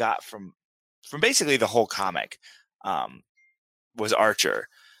vibe I got from basically the whole comic. Was Archer.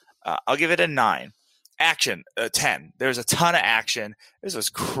 I'll give it a 9. Action, 10. There's a ton of action. This was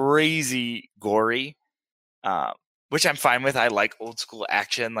crazy gory, which I'm fine with. I like old school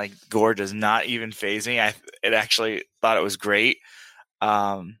action. Like, gore does not even faze me. It actually thought it was great.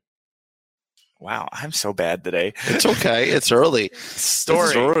 Wow, I'm so bad today. It's okay. It's early. Story. This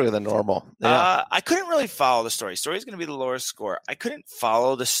is earlier than normal. Yeah. I couldn't really follow the story. Story is going to be the lower score. I couldn't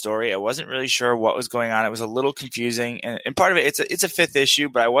follow the story. I wasn't really sure what was going on. It was a little confusing, and part of it, it's a 5th issue,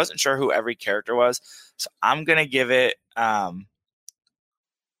 but I wasn't sure who every character was. So I'm going to give it a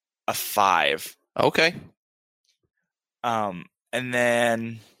 5. Okay. And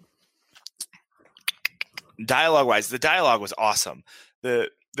then dialogue-wise, the dialogue was awesome. The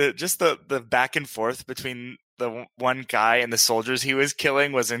back and forth between the one guy and the soldiers he was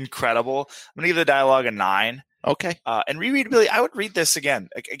killing was incredible. I'm gonna give the dialogue a 9. Okay. And rereadability, I would read this again.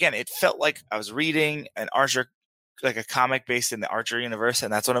 Again, it felt like I was reading an Archer, like a comic based in the Archer universe,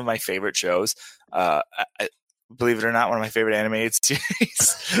 and that's one of my favorite shows. I believe it or not, one of my favorite animated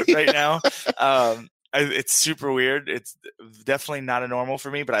series right now. It's super weird. It's definitely not a normal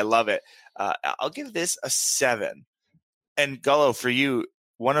for me, but I love it. I'll give this a 7. And Gullo, for you,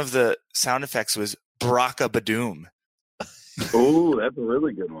 one of the sound effects was Brocka Badoom. Oh, that's a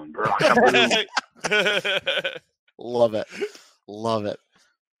really good one. Brocka Badoom. Love it. Love it.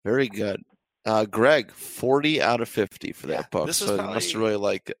 Very good. Greg, 40 out of 50 for that book. So you must have really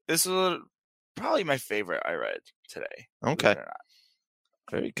liked it. This was probably my favorite I read today. Okay. believe it or not.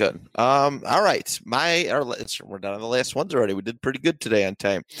 Very good. All right. We're down on the last ones already. We did pretty good today on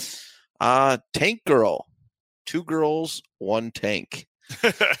time. Tank Girl. 2 girls, 1 tank.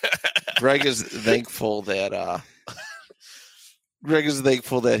 Greg is thankful that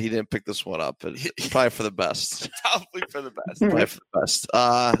he didn't pick this one up. It's probably for the best. Probably for the best. Probably for the best.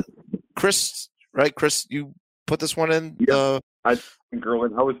 Chris, right? Chris, you put this one in. Yeah. Girl,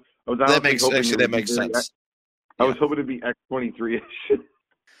 and I was That makes hoping sense. I was hoping to be X-23-ish.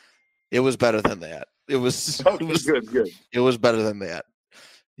 It was better than that. It was Good. It was better than that.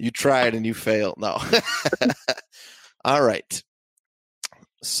 You tried and you failed. No. All right.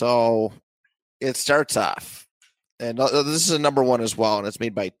 So it starts off, and this is a number 1 as well, and it's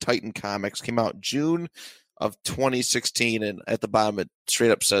made by Titan Comics. Came out June of 2016, and at the bottom it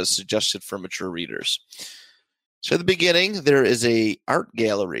straight up says suggested for mature readers. So at the beginning, there is a art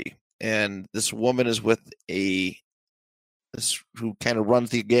gallery, and this woman is with who kind of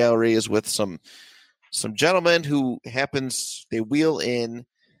runs the gallery is with some gentlemen who they wheel in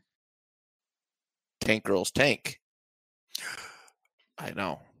Tank Girl's tank. I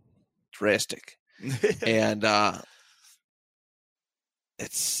know. Drastic. And they're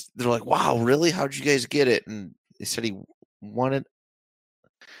like, wow, really? How'd you guys get it? And they said he won it.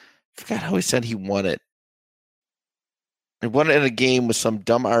 I forgot how he said he won it. He won it in a game with some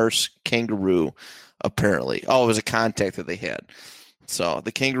dumb arse kangaroo, apparently. Oh, it was a contact that they had. So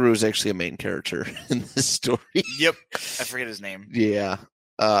the kangaroo is actually a main character in this story. Yep. I forget his name. Yeah.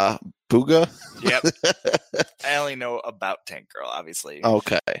 Booga? Yep. I only know about Tank Girl, obviously.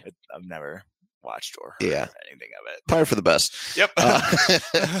 Okay. I've never watched or heard anything of it. Probably for the best. Yep.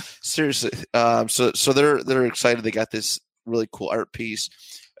 Seriously. So they're excited. They got this really cool art piece,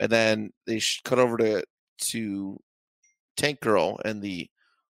 and then they cut over to Tank Girl and the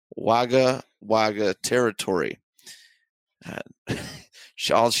Wagga Wagga territory.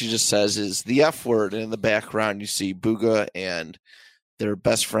 All she just says is the F word, and in the background you see Booga and their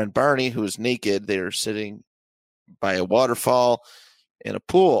best friend Barney, who is naked. They are sitting by a waterfall in a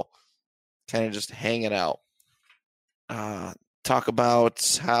pool, kind of just hanging out. Talk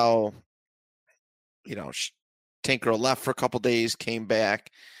about how, Tank Girl left for a couple days, came back,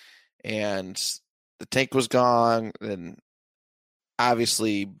 and the tank was gone. And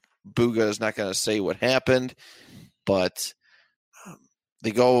obviously, Booga is not going to say what happened, but they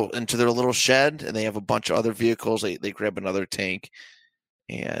go into their little shed, and they have a bunch of other vehicles. They grab another tank,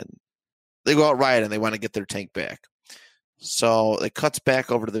 and they go out riding. They want to get their tank back. So it cuts back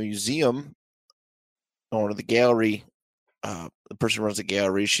over to the museum or to the gallery. The person who runs the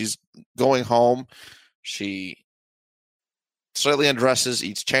gallery, she's going home. She slightly undresses,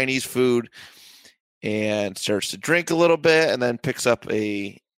 eats Chinese food, and starts to drink a little bit, and then picks up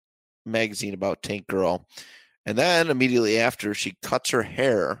a magazine about Tank Girl. And then immediately after, she cuts her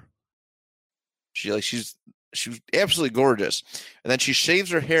hair. She was absolutely gorgeous. And then she shaves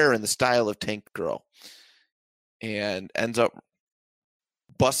her hair in the style of Tank Girl, and ends up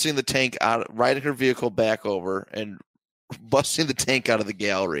busting the tank out, riding her vehicle back over, and busting the tank out of the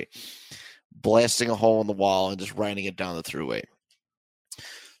gallery, blasting a hole in the wall, and just riding it down the thruway.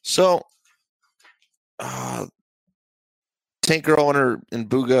 So, Tank Girl and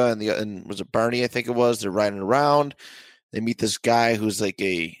Booga and was it Barney? I think it was. They're riding around. They meet this guy who's like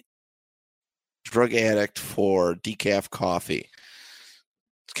a drug addict for decaf coffee.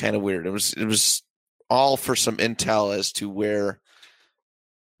 It's kind of weird. It was all for some intel as to where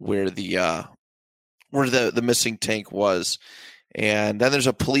the missing tank was. And then there's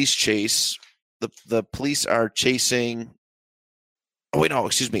a police chase. The police are chasing. Oh wait, no,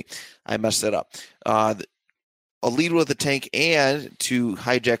 excuse me, I messed that up. A lead with a tank and to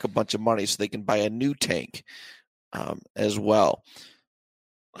hijack a bunch of money so they can buy a new tank as well.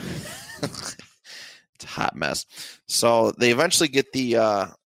 It's a hot mess. So they eventually get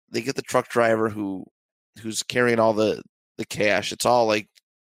the truck driver who's carrying all the cash. It's all like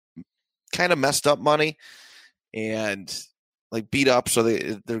kind of messed up money and like beat up, so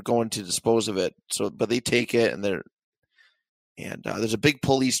they're going to dispose of it. So, but they take it, and there's a big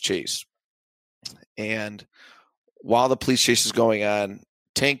police chase. And while the police chase is going on,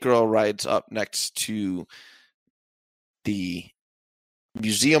 Tank Girl rides up next to the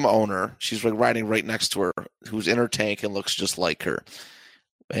museum owner. She's like riding right next to her, who's in her tank and looks just like her.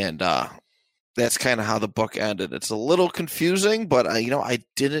 And that's kind of how the book ended. It's a little confusing, but I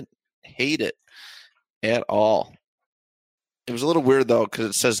didn't hate it at all. It was a little weird though, because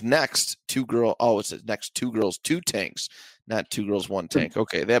it says next two girls. Oh, it says next 2 girls, 2 tanks, not 2 girls, 1 tank.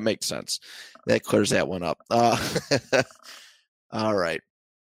 Okay, that makes sense. That clears that one up. All right.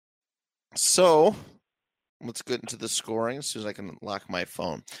 So let's get into the scoring as soon as I can lock my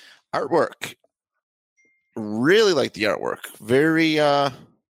phone. Artwork. Really like the artwork. Very trying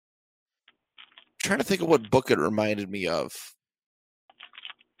to think of what book it reminded me of.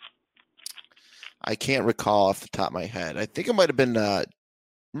 I can't recall off the top of my head. I think it might have been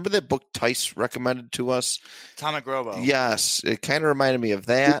remember that book Tice recommended to us? Atomic Robo. Yes, it kind of reminded me of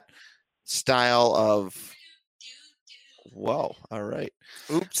that style of. Whoa! All right.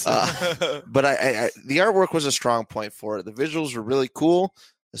 Oops. But I the artwork was a strong point for it. The visuals were really cool,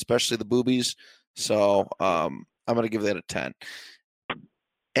 especially the boobies. So I'm gonna give that a 10.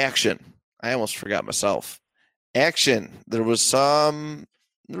 Action. I almost forgot myself. Action. There was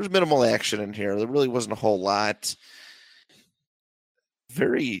minimal action in here. There really wasn't a whole lot.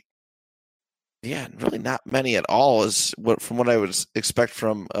 Really not many at all is from what I would expect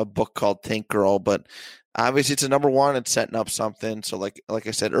from a book called Tank Girl, but obviously it's a number one. It's setting up something. So like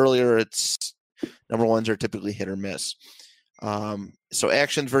I said earlier, it's number ones are typically hit or miss. So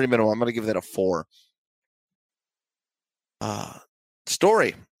action's very minimal. I'm going to give that a 4.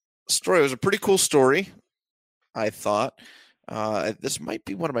 Story was a pretty cool story, I thought. This might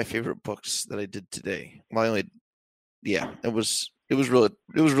be one of my favorite books that I did today. It was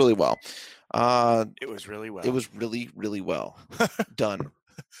really well. It was really well. It was really, really well done,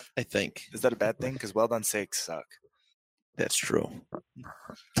 I think. Is that a bad thing? Because well done sakes suck. That's true.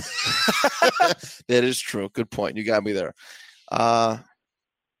 That is true. Good point. You got me there.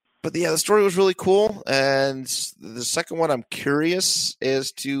 But yeah, the story was really cool. And the second one, I'm curious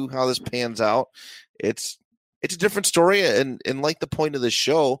as to how this pans out. It's a different story. And like the point of the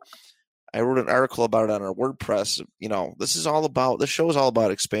show, I wrote an article about it on our WordPress. The show is all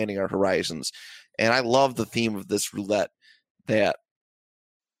about expanding our horizons. And I love the theme of this roulette, that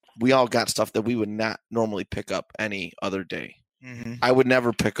we all got stuff that we would not normally pick up any other day. Mm-hmm. I would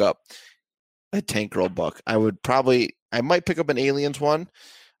never pick up a Tank Girl book. I might pick up an Aliens one.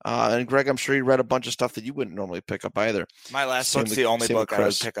 And Greg, I'm sure you read a bunch of stuff that you wouldn't normally pick up either. My last book's the only book I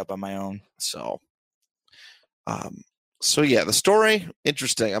would pick up on my own. So yeah, the story,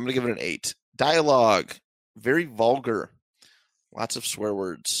 interesting. I'm going to give it an 8. Dialogue, very vulgar. Lots of swear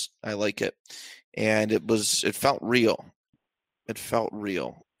words. I like it. And it felt real. It felt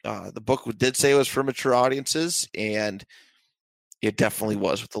real. The book did say it was for mature audiences, and it definitely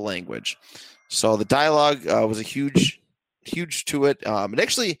was with the language. So the dialogue was a huge to it. And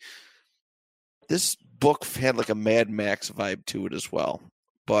actually, this book had like a Mad Max vibe to it as well.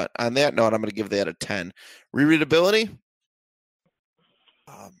 But on that note, I'm going to give that a 10. Rereadability?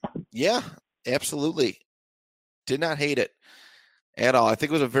 Yeah, absolutely. Did not hate it at all. I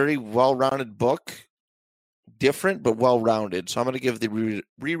think it was a very well-rounded book. Different, but well-rounded. So I'm going to give the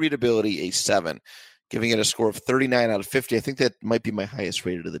rereadability a 7, giving it a score of 39 out of 50. I think that might be my highest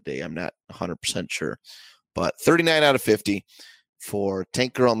rated of the day. I'm not 100% sure. But 39 out of 50 for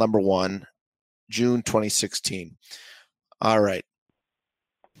Tank Girl number 1, June 2016. All right.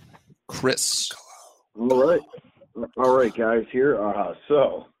 Chris. All right, guys. Here.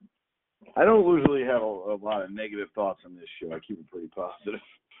 So I don't usually have a lot of negative thoughts on this show. I keep it pretty positive.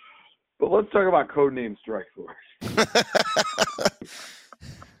 But let's talk about Codename Strike Force.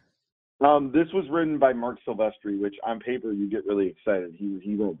 This was written by Mark Silvestri, which on paper you get really excited.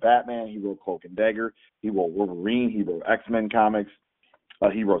 He wrote Batman, he wrote Cloak and Dagger, he wrote Wolverine, he wrote X-Men comics,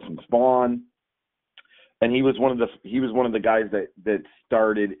 he wrote some Spawn, and he was one of the guys that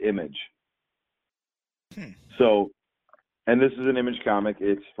started Image. So, and this is an Image comic.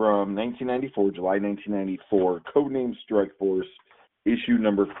 It's from 1994, July 1994. Codename Strike Force, issue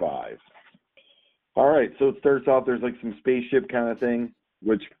number 5. All right, so it starts off. There's like some spaceship kind of thing,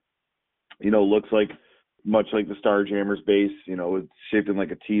 which looks like much like the Starjammer's base. It's shaped in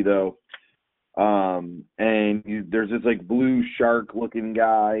like a T though. And there's this like blue shark looking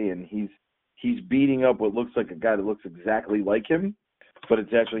guy, and he's beating up what looks like a guy that looks exactly like him, but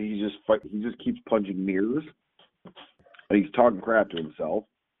it's actually he just keeps punching mirrors, and he's talking crap to himself.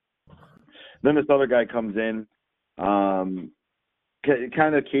 Then this other guy comes in, kind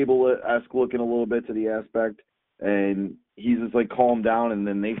of Cable-esque looking a little bit to the aspect, and he's just like calm down, and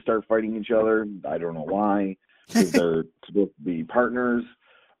then they start fighting each other. I don't know why, because they're supposed to be partners.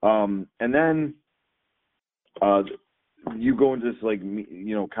 And then you go into this like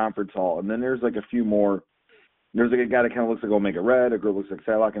conference hall, and then there's like a few more. There's like a guy that kind of looks like Omega Red, a girl looks like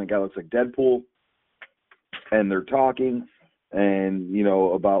Psylocke, and a guy looks like Deadpool, and they're talking, and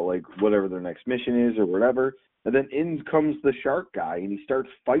about like whatever their next mission is or whatever. And then in comes the shark guy, and he starts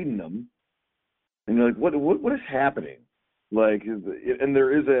fighting them. And you're like, what is happening? Like, and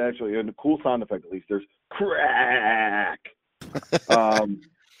there is actually a cool sound effect. At least there's crack.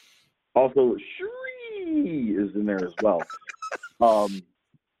 Also, Shuri is in there as well.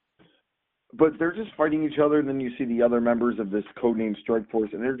 But they're just fighting each other, and then you see the other members of this codenamed Strike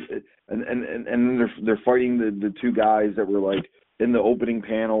Force, and they're fighting the two guys that were like in the opening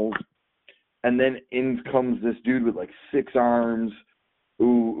panels, and then in comes this dude with like 6 arms,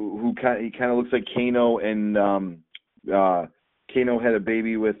 who kind of looks like Kano, and Kano had a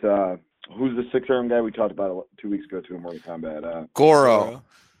baby with who's the 6-arm guy we talked about 2 weeks ago to in Mortal Kombat? Goro.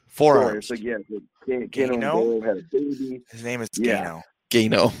 4 arms. It's like, yeah, Kano and Goro had a baby. His name is Yeah.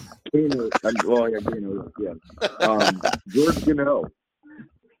 Gano. Gano. Well, yeah, Gano, yeah. George Gano.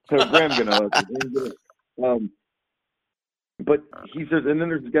 Graham Gano. But he says, and then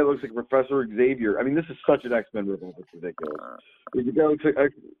there's this guy that looks like Professor Xavier. I mean, this is such an X-Men ripoff. It's ridiculous. There's a guy that looks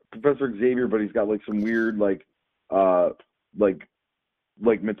like Professor Xavier, but he's got like some weird, like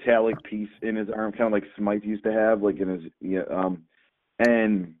metallic piece in his arm, kind of like Smythe used to have, like in his,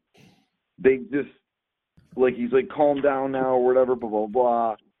 and they just, like, he's like, calm down now or whatever, blah, blah,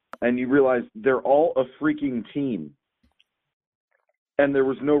 blah. And you realize they're all a freaking team. And there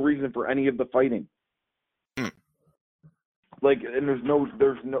was no reason for any of the fighting. Like, and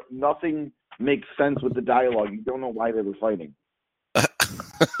nothing makes sense with the dialogue. You don't know why they were fighting.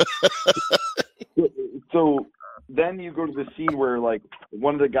 So then you go to the scene where, like,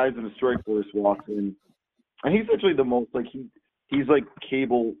 one of the guys in the Strike Force walks in, and he's actually the most, like, he's like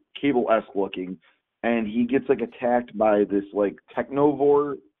Cable-esque looking, and he gets like attacked by this like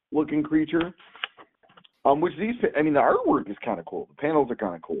technovore looking creature. Which the artwork is kind of cool. The panels are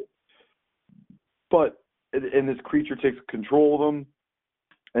kind of cool. But and this creature takes control of him,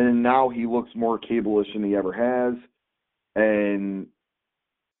 and now he looks more Cable-ish than he ever has. And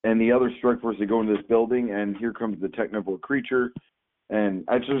the other Strike Force, they go into this building, and here comes the technovore creature. And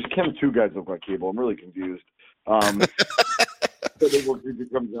there's kind of 2 guys look like Cable. I'm really confused. The technovore creature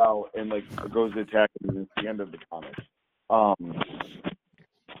comes out and like goes to attack him, and it's the end of the comic.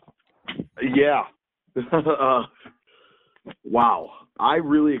 Yeah. Wow. I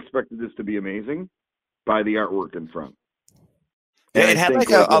really expected this to be amazing by the artwork in front. Yeah, it had like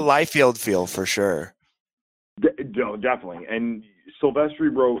a Liefeld feel for sure. No, definitely. And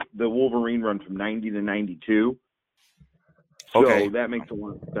Silvestri wrote the Wolverine run from 90 to 92. So Okay. that makes a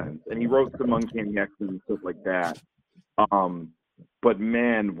lot of sense. And he wrote some Uncanny X-Men and stuff like that. But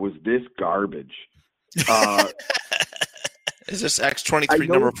man, was this garbage. Is this X-23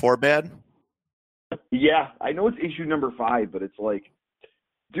 number 4 bad? Yeah, I know it's issue number 5, but it's like,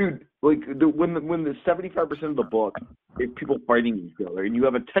 dude, like when the 75% of the book is people fighting each other, and you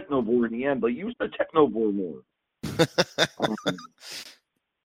have a technovore in the end, like use the technovore more.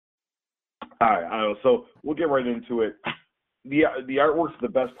 All right, I don't know. So we'll get right into it. The artwork's the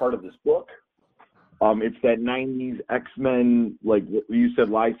best part of this book. It's that 90s X-Men, like you said,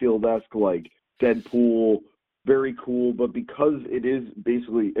 Liefeld-esque, like Deadpool, very cool. But because it is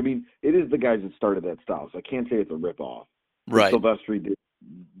basically, I mean, it is the guys that started that style, so I can't say it's a ripoff. Right. Silvestri did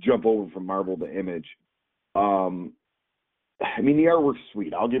jump over from Marvel to Image. I mean, the artwork's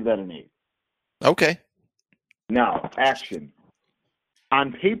sweet. I'll give that an 8. Okay. Now, action.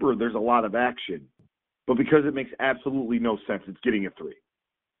 On paper, there's a lot of action, but because it makes absolutely no sense, it's getting a 3.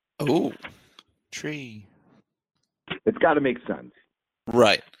 Oh. Tree. It's got to make sense.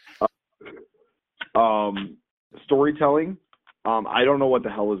 Right. Storytelling. I don't know what the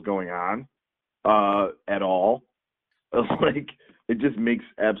hell is going on at all. Like, it just makes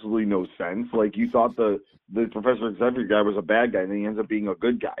absolutely no sense. Like, you thought the Professor Xavier guy was a bad guy, and then he ends up being a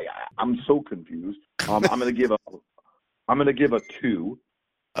good guy. I'm so confused. I'm gonna give a 2.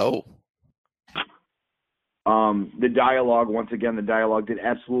 Oh. The dialogue, once again, did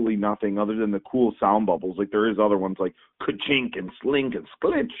absolutely nothing other than the cool sound bubbles. Like, there is other ones like ka-chink and slink and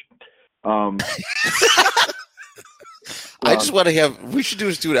sklitch. I just want to we should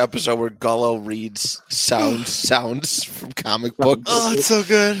do an episode where Gullo reads sounds from comic books. Oh, it's so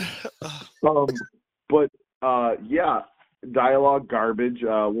good. Yeah, dialogue garbage.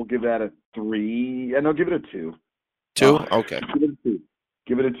 We'll give that a 3, and I'll give it a 2. 2? Okay.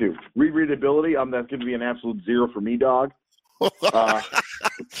 Give it a 2. Rereadability, that's going to be an absolute 0 for me, dog.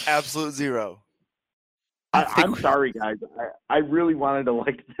 Absolute 0. I'm sorry, guys. I really wanted to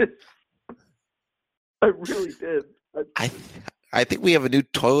like this. I really did. I think we have a new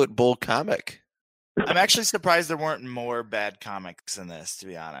toilet bowl comic. I'm actually surprised there weren't more bad comics in this, to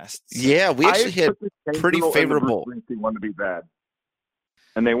be honest. Yeah, we actually hit pretty favorable. They wanted to be bad,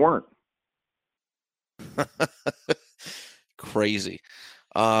 and they weren't. Crazy.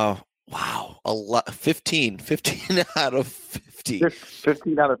 Wow. 15 out of 50.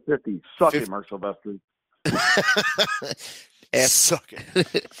 15 out of 50. Suck it, Mark Silvestri. Suck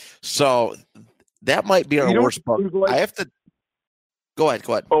it. So that might be our worst book. Like, I have to go ahead.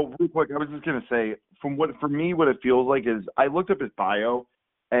 Oh, real quick, I was just gonna say, for me, what it feels like is I looked up his bio,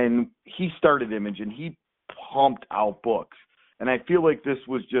 and he started Image, and he pumped out books, and I feel like this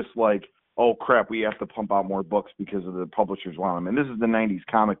was just like, oh crap, we have to pump out more books because of the publishers want them, and this is the '90s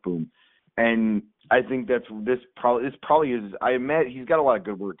comic boom, and I think this probably is. I admit he's got a lot of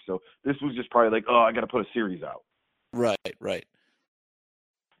good work, so this was just probably like, oh, I got to put a series out. Right.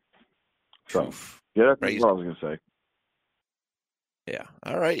 So yeah, that's Crazy. what I was gonna say. Yeah.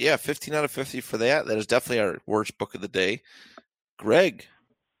 All right. Yeah. 15 out of 50 for that. That is definitely our worst book of the day. Greg,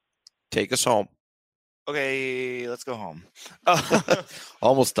 take us home. Okay, let's go home.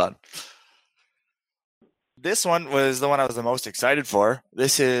 Almost done. This one was the one I was the most excited for.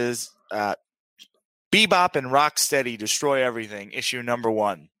 This is Bebop and Rocksteady Destroy Everything, issue number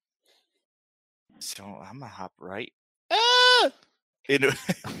 1. So I'm going to hop right into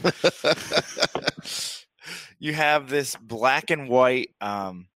You have this black and white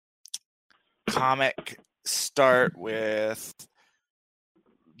comic start with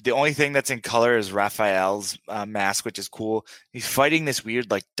the only thing that's in color is Raphael's mask, which is cool. He's fighting this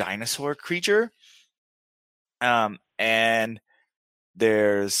weird like dinosaur creature. And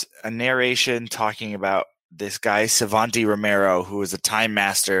there's a narration talking about this guy, Savanti Romero, who is a time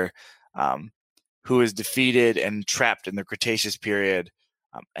master, who is defeated and trapped in the Cretaceous period.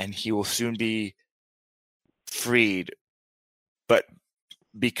 And he will soon be freed, but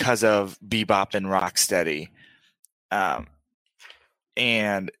because of Bebop and Rocksteady.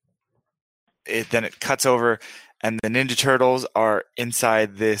 And then it cuts over, and the Ninja Turtles are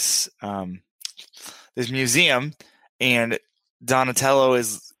inside this this museum, and Donatello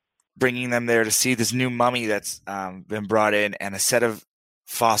is bringing them there to see this new mummy that's been brought in, and a set of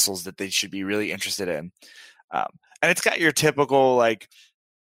fossils that they should be really interested in. And it's got your typical like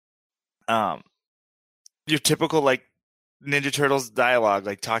Ninja Turtles dialogue,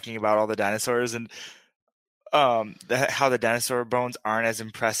 like talking about all the dinosaurs and how the dinosaur bones aren't as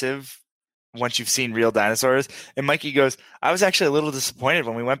impressive once you've seen real dinosaurs. And Mikey goes, I was actually a little disappointed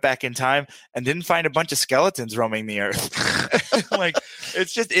when we went back in time and didn't find a bunch of skeletons roaming the earth. Like,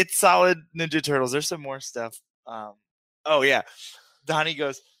 it's solid Ninja Turtles. There's some more stuff. Oh yeah. Donnie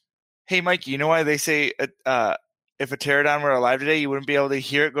goes, hey Mikey, you know why they say if a pterodon were alive today, you wouldn't be able to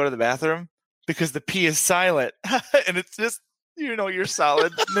hear it go to the bathroom? Because the P is silent. And it's just, your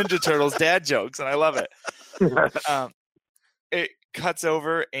solid Ninja Turtles dad jokes, and I love it. It cuts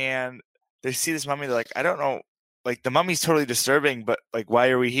over, and they see this mummy. They're like, I don't know, like the mummy's totally disturbing, but like, why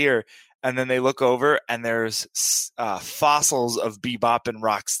are we here? And then they look over, and there's fossils of Bebop and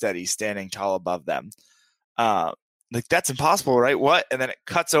Rocksteady standing tall above them. Like, that's impossible, right? What? And then it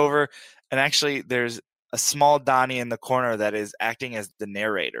cuts over, and actually there's a small Donnie in the corner that is acting as the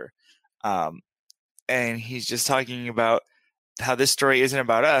narrator. And he's just talking about how this story isn't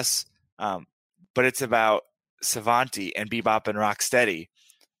about us, but it's about Savanti and Bebop and Rocksteady.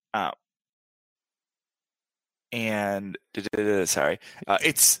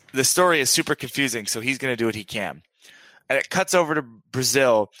 It's the story is super confusing, so he's going to do what he can. And it cuts over to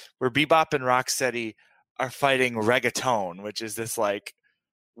Brazil, where Bebop and Rocksteady are fighting Reggaeton, which is this like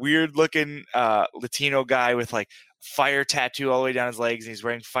weird looking Latino guy with like fire tattoo all the way down his legs, and he's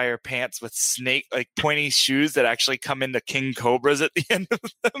wearing fire pants with snake like pointy shoes that actually come into king cobras at the end of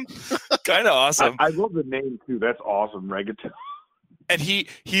them. Kind of awesome. I love the name too. That's awesome, Reggaeton. And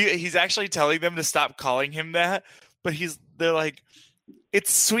he's actually telling them to stop calling him that, but they're like,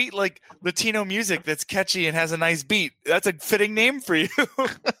 it's sweet like Latino music that's catchy and has a nice beat. That's a fitting name for you.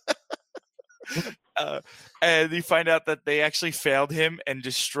 And you find out that they actually failed him and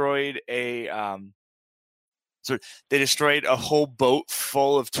destroyed they destroyed a whole boat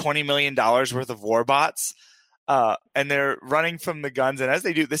full of $20 million worth of war bots. And they're running from the guns. And as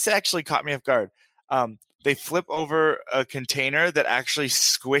they do, this actually caught me off guard. They flip over a container that actually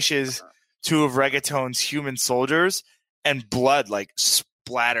squishes two of Reggaeton's human soldiers, and blood like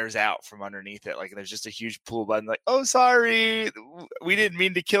splatters out from underneath it. Like, there's just a huge pool of blood. And like, oh, sorry, we didn't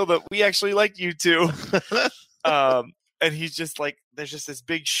mean to kill them. We actually like you too. And he's just like, there's just this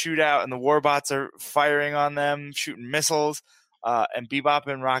big shootout, and the warbots are firing on them, shooting missiles. And Bebop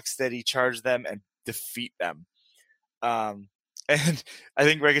and Rocksteady charge them and defeat them. And I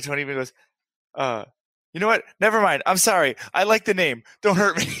think Reggaeton even goes, you know what? Never mind. I'm sorry. I like the name. Don't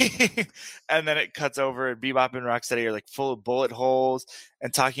hurt me. And then it cuts over, and Bebop and Rocksteady are like full of bullet holes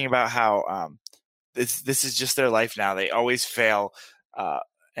and talking about how this is just their life now. They always fail.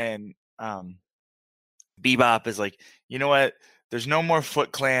 And Bebop is like, you know what? There's no more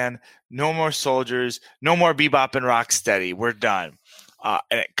Foot Clan, no more soldiers, no more Bebop and Rocksteady. We're done. And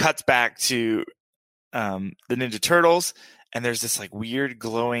it cuts back to the Ninja Turtles, and there's this like weird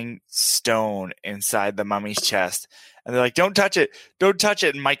glowing stone inside the mummy's chest. And they're like, don't touch it. Don't touch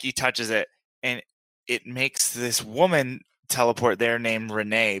it. And Mikey touches it. And it makes this woman teleport there named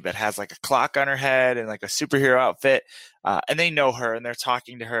Renee that has like a clock on her head and like a superhero outfit. And they know her and they're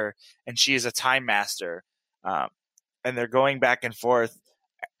talking to her, and she is a time master. And they're going back and forth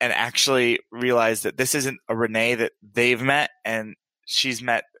and actually realize that this isn't a Renee that they've met, and she's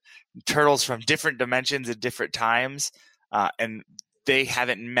met turtles from different dimensions at different times. And they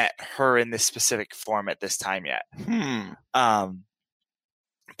haven't met her in this specific form at this time yet.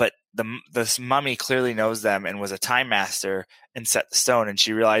 But this mummy clearly knows them and was a time master and set the stone, and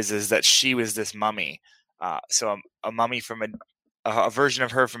she realizes that she was this mummy. So a mummy from a version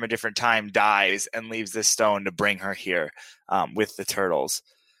of her from a different time dies and leaves this stone to bring her here with the turtles.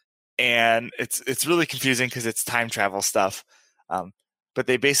 And it's really confusing because it's time travel stuff. But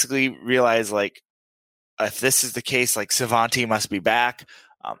they basically realize, like, if this is the case, like, Savanti must be back,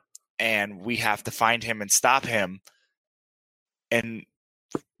 and we have to find him and stop him, and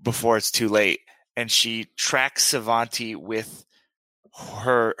before it's too late. And she tracks Savanti with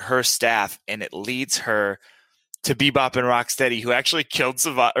her staff, and it leads her to Bebop and Rocksteady, who actually killed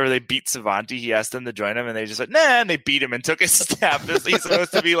Savanti, or they beat Savanti. He asked them to join him, and they just like, nah, and they beat him and took his staff. He's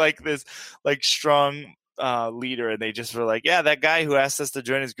supposed to be like this, like, strong leader, and they just were like, yeah, that guy who asked us to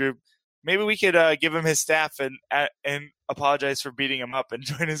join his group, maybe we could give him his staff and apologize for beating him up and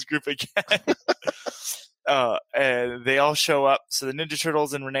join his group again. And they all show up. So the Ninja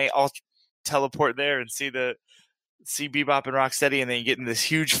Turtles and Renee all teleport there and see Bebop and Rocksteady, and then you get in this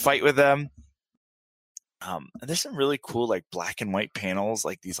huge fight with them. And there's some really cool, like, black and white panels,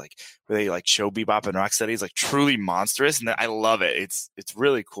 like these, like, where they like show Bebop and Rocksteady is like truly monstrous, and I love it. It's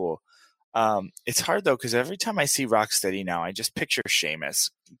really cool. It's hard though, because every time I see Rocksteady now, I just picture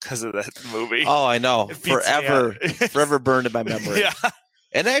Sheamus because of that movie. Oh, I know. Forever burned in my memory. Yeah.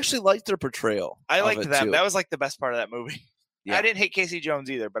 And I actually liked their portrayal. I liked that. Too. That was like the best part of that movie. Yeah. I didn't hate Casey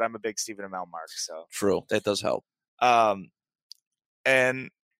Jones either, but I'm a big Stephen Amell mark. So true, that does help. And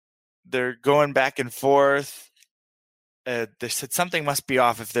they're going back and forth. They said something must be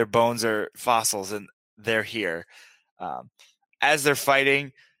off if their bones are fossils, and they're here. As they're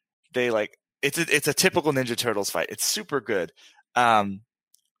fighting, they like it's a typical Ninja Turtles fight. It's super good.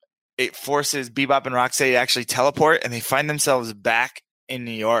 It forces Bebop and Rocksteady to actually teleport, and they find themselves back in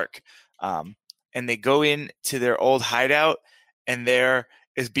New York. And they go into their old hideout, and there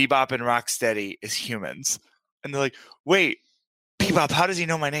is Bebop and Rocksteady as humans. And they're like, wait, Bebop, how does he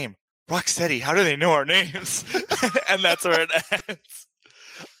know my name? Rocksteady, how do they know our names? And that's where it ends.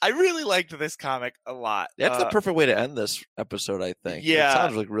 I really liked this comic a lot. That's the perfect way to end this episode, I think. Yeah. It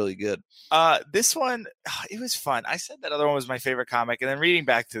sounds like really good. This one, it was fun. I said that other one was my favorite comic, and then reading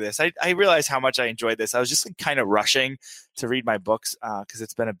back to this, I realized how much I enjoyed this. I was just like, kind of rushing to read my books because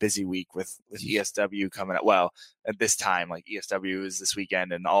it's been a busy week with ESW coming up. Well, at this time, like ESW is this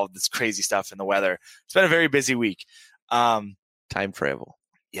weekend and all of this crazy stuff and the weather. It's been a very busy week. Time travel.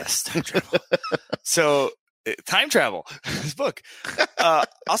 Yes, time travel. So time travel, this book.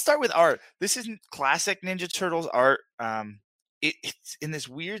 I'll start with art. This isn't classic Ninja Turtles art. It's in this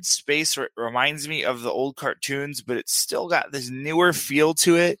weird space where it reminds me of the old cartoons, but it's still got this newer feel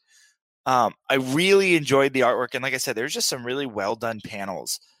to it. I really enjoyed the artwork. And like I said, there's just some really well done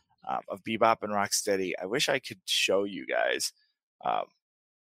panels of Bebop and Rocksteady. I wish I could show you guys.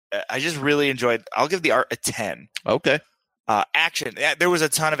 I just really enjoyed. I'll give the art a 10. Okay. Action. There was a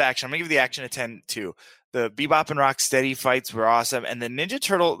ton of action. I'm going to give the action a 10 too. The Bebop and Rocksteady fights were awesome. And the Ninja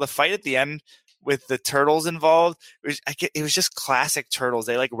Turtle, the fight at the end with the turtles involved, it was just classic Turtles.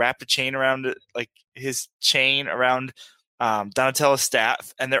 They like wrapped a chain around, like his chain around Donatello's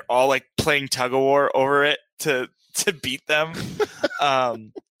staff, and they're all like playing tug of war over it to beat them.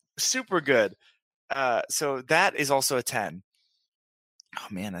 Super good. So that is also a 10. Oh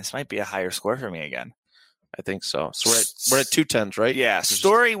man, this might be a higher score for me again. I think so. So we're at 2 10s, right? Yeah.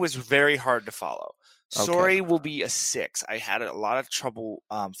 Story was very hard to follow. Story Okay. will be a 6. I had a lot of trouble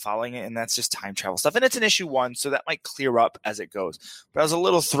following it, and that's just time travel stuff. And it's an issue 1, so that might clear up as it goes. But I was a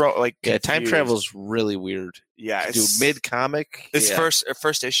little yeah, time confused. travel is really weird. Yeah, To do mid comic. It's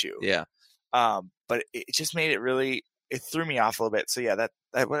first issue. Yeah. But it just made it really. It threw me off a little bit. So yeah, that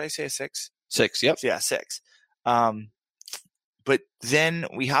what did I say, a 6? 6. Yep. Yeah, 6. But then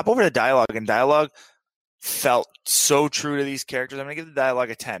we hop over to dialogue, and dialogue felt so true to these characters. I'm gonna give the dialogue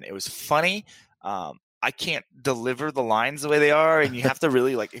a 10. It was funny. I can't deliver the lines the way they are, and you have to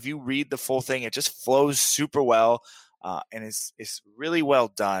really, like, if you read the full thing, it just flows super well. and it's really well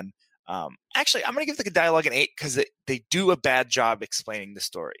done. Actually, I'm going to give the dialogue an 8 because they do a bad job explaining the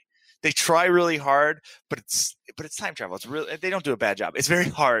story. They try really hard, but it's time travel. They don't do a bad job. It's very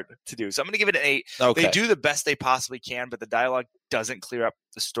hard to do. So I'm going to give it an 8. Okay. They do the best they possibly can, but the dialogue doesn't clear up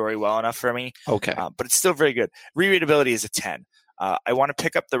the story well enough for me. Okay. But it's still very good. Rereadability is a 10. I want to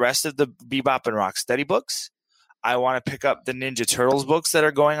pick up the rest of the Bebop and Rocksteady books. I want to pick up the Ninja Turtles books that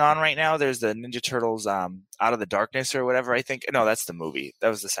are going on right now. There's the Ninja Turtles Out of the Darkness or whatever, I think. No, that's the movie. That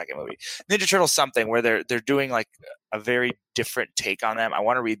was the second movie. Ninja Turtles something where they're doing like a very different take on them. I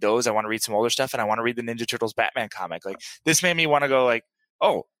want to read those. I want to read some older stuff, and I want to read the Ninja Turtles Batman comic. Like this made me want to go like,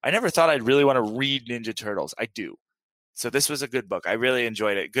 oh, I never thought I'd really want to read Ninja Turtles. I do. So this was a good book. I really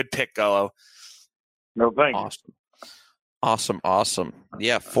enjoyed it. Good pick, Gullo. No, thanks. Awesome.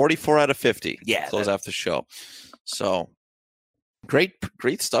 Yeah, 44 out of 50. Yeah, close out the show. So great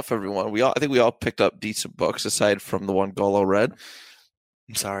stuff, everyone. I think we all picked up decent books aside from the one Gullo read.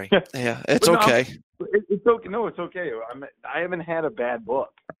 I'm sorry. Yeah, it's But no, okay. It's okay. No, it's okay. I haven't had a bad book.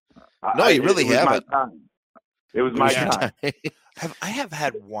 No, you really haven't. It was my time. I have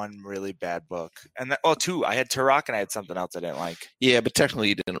had one really bad book, and two. I had Turok, and I had something else I didn't like. Yeah, but technically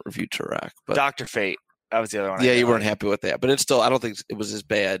you didn't review Turok. But Dr. Fate. That was the other one. Yeah, you weren't happy with that, but it's still. I don't think it was as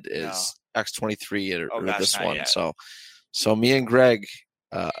bad as X-23 or this one. Yet. So me and Greg,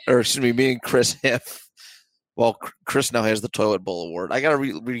 me and Chris have. Well, Chris now has the Toilet Bowl Award. I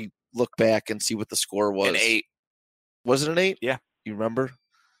gotta look back and see what the score was. An 8. Was it an 8? Yeah. You remember?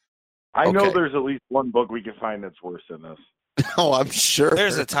 I know there's at least one book we can find that's worse than this. Oh, I'm sure.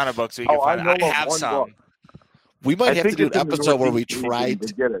 There's a ton of books we can find. I have some. Book. We might have to do an episode where we try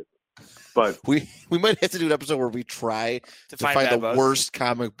to get it. But we might have to do an episode where we try to find the worst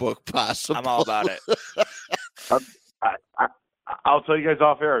comic book possible. I'm all about it. I'll tell you guys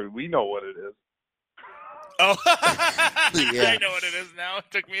off air. We know what it is. Oh, yeah. I know what it is now. It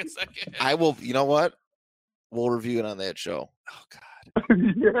took me a second. I will. You know what? We'll review it on that show. Oh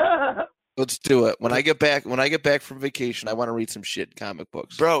God. Yeah. Let's do it. When I get back from vacation, I want to read some shit comic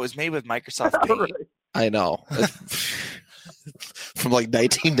books. Bro, it was made with Microsoft Paint. Right. I know. From like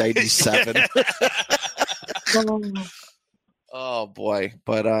 1997. Oh boy.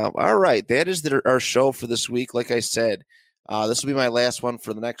 But all right. That is our show for this week. Like I said, this will be my last one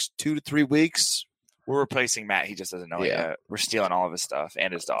for the next 2 to 3 weeks. We're replacing Matt. He just doesn't know it yet. We're stealing all of his stuff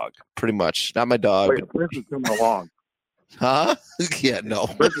and his dog. Pretty much. Not my dog. Wait, Chris is coming along. Huh? Yeah, no.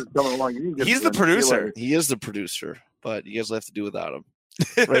 Chris is coming along. He's the producer. He is the producer, but you guys will have to do without him.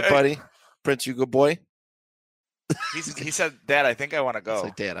 Right, buddy? Prince, you good boy? He said, Dad, I think I want to go. It's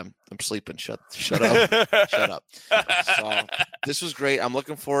like, Dad, I'm sleeping. Shut up. Shut up. So this was great. I'm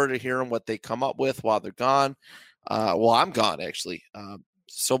looking forward to hearing what they come up with while they're gone. I'm gone, actually.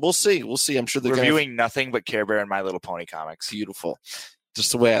 So we'll see. I'm sure they're reviewing nothing but Care Bear and My Little Pony comics. Beautiful.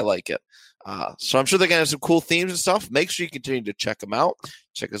 Just the way I like it. So I'm sure they're going to have some cool themes and stuff. Make sure you continue to check them out.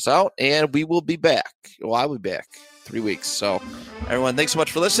 Check us out. And we will be back. Well, I'll be back 3 weeks. So everyone, thanks so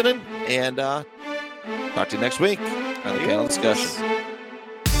much for listening. And talk to you next week on the panel discussion.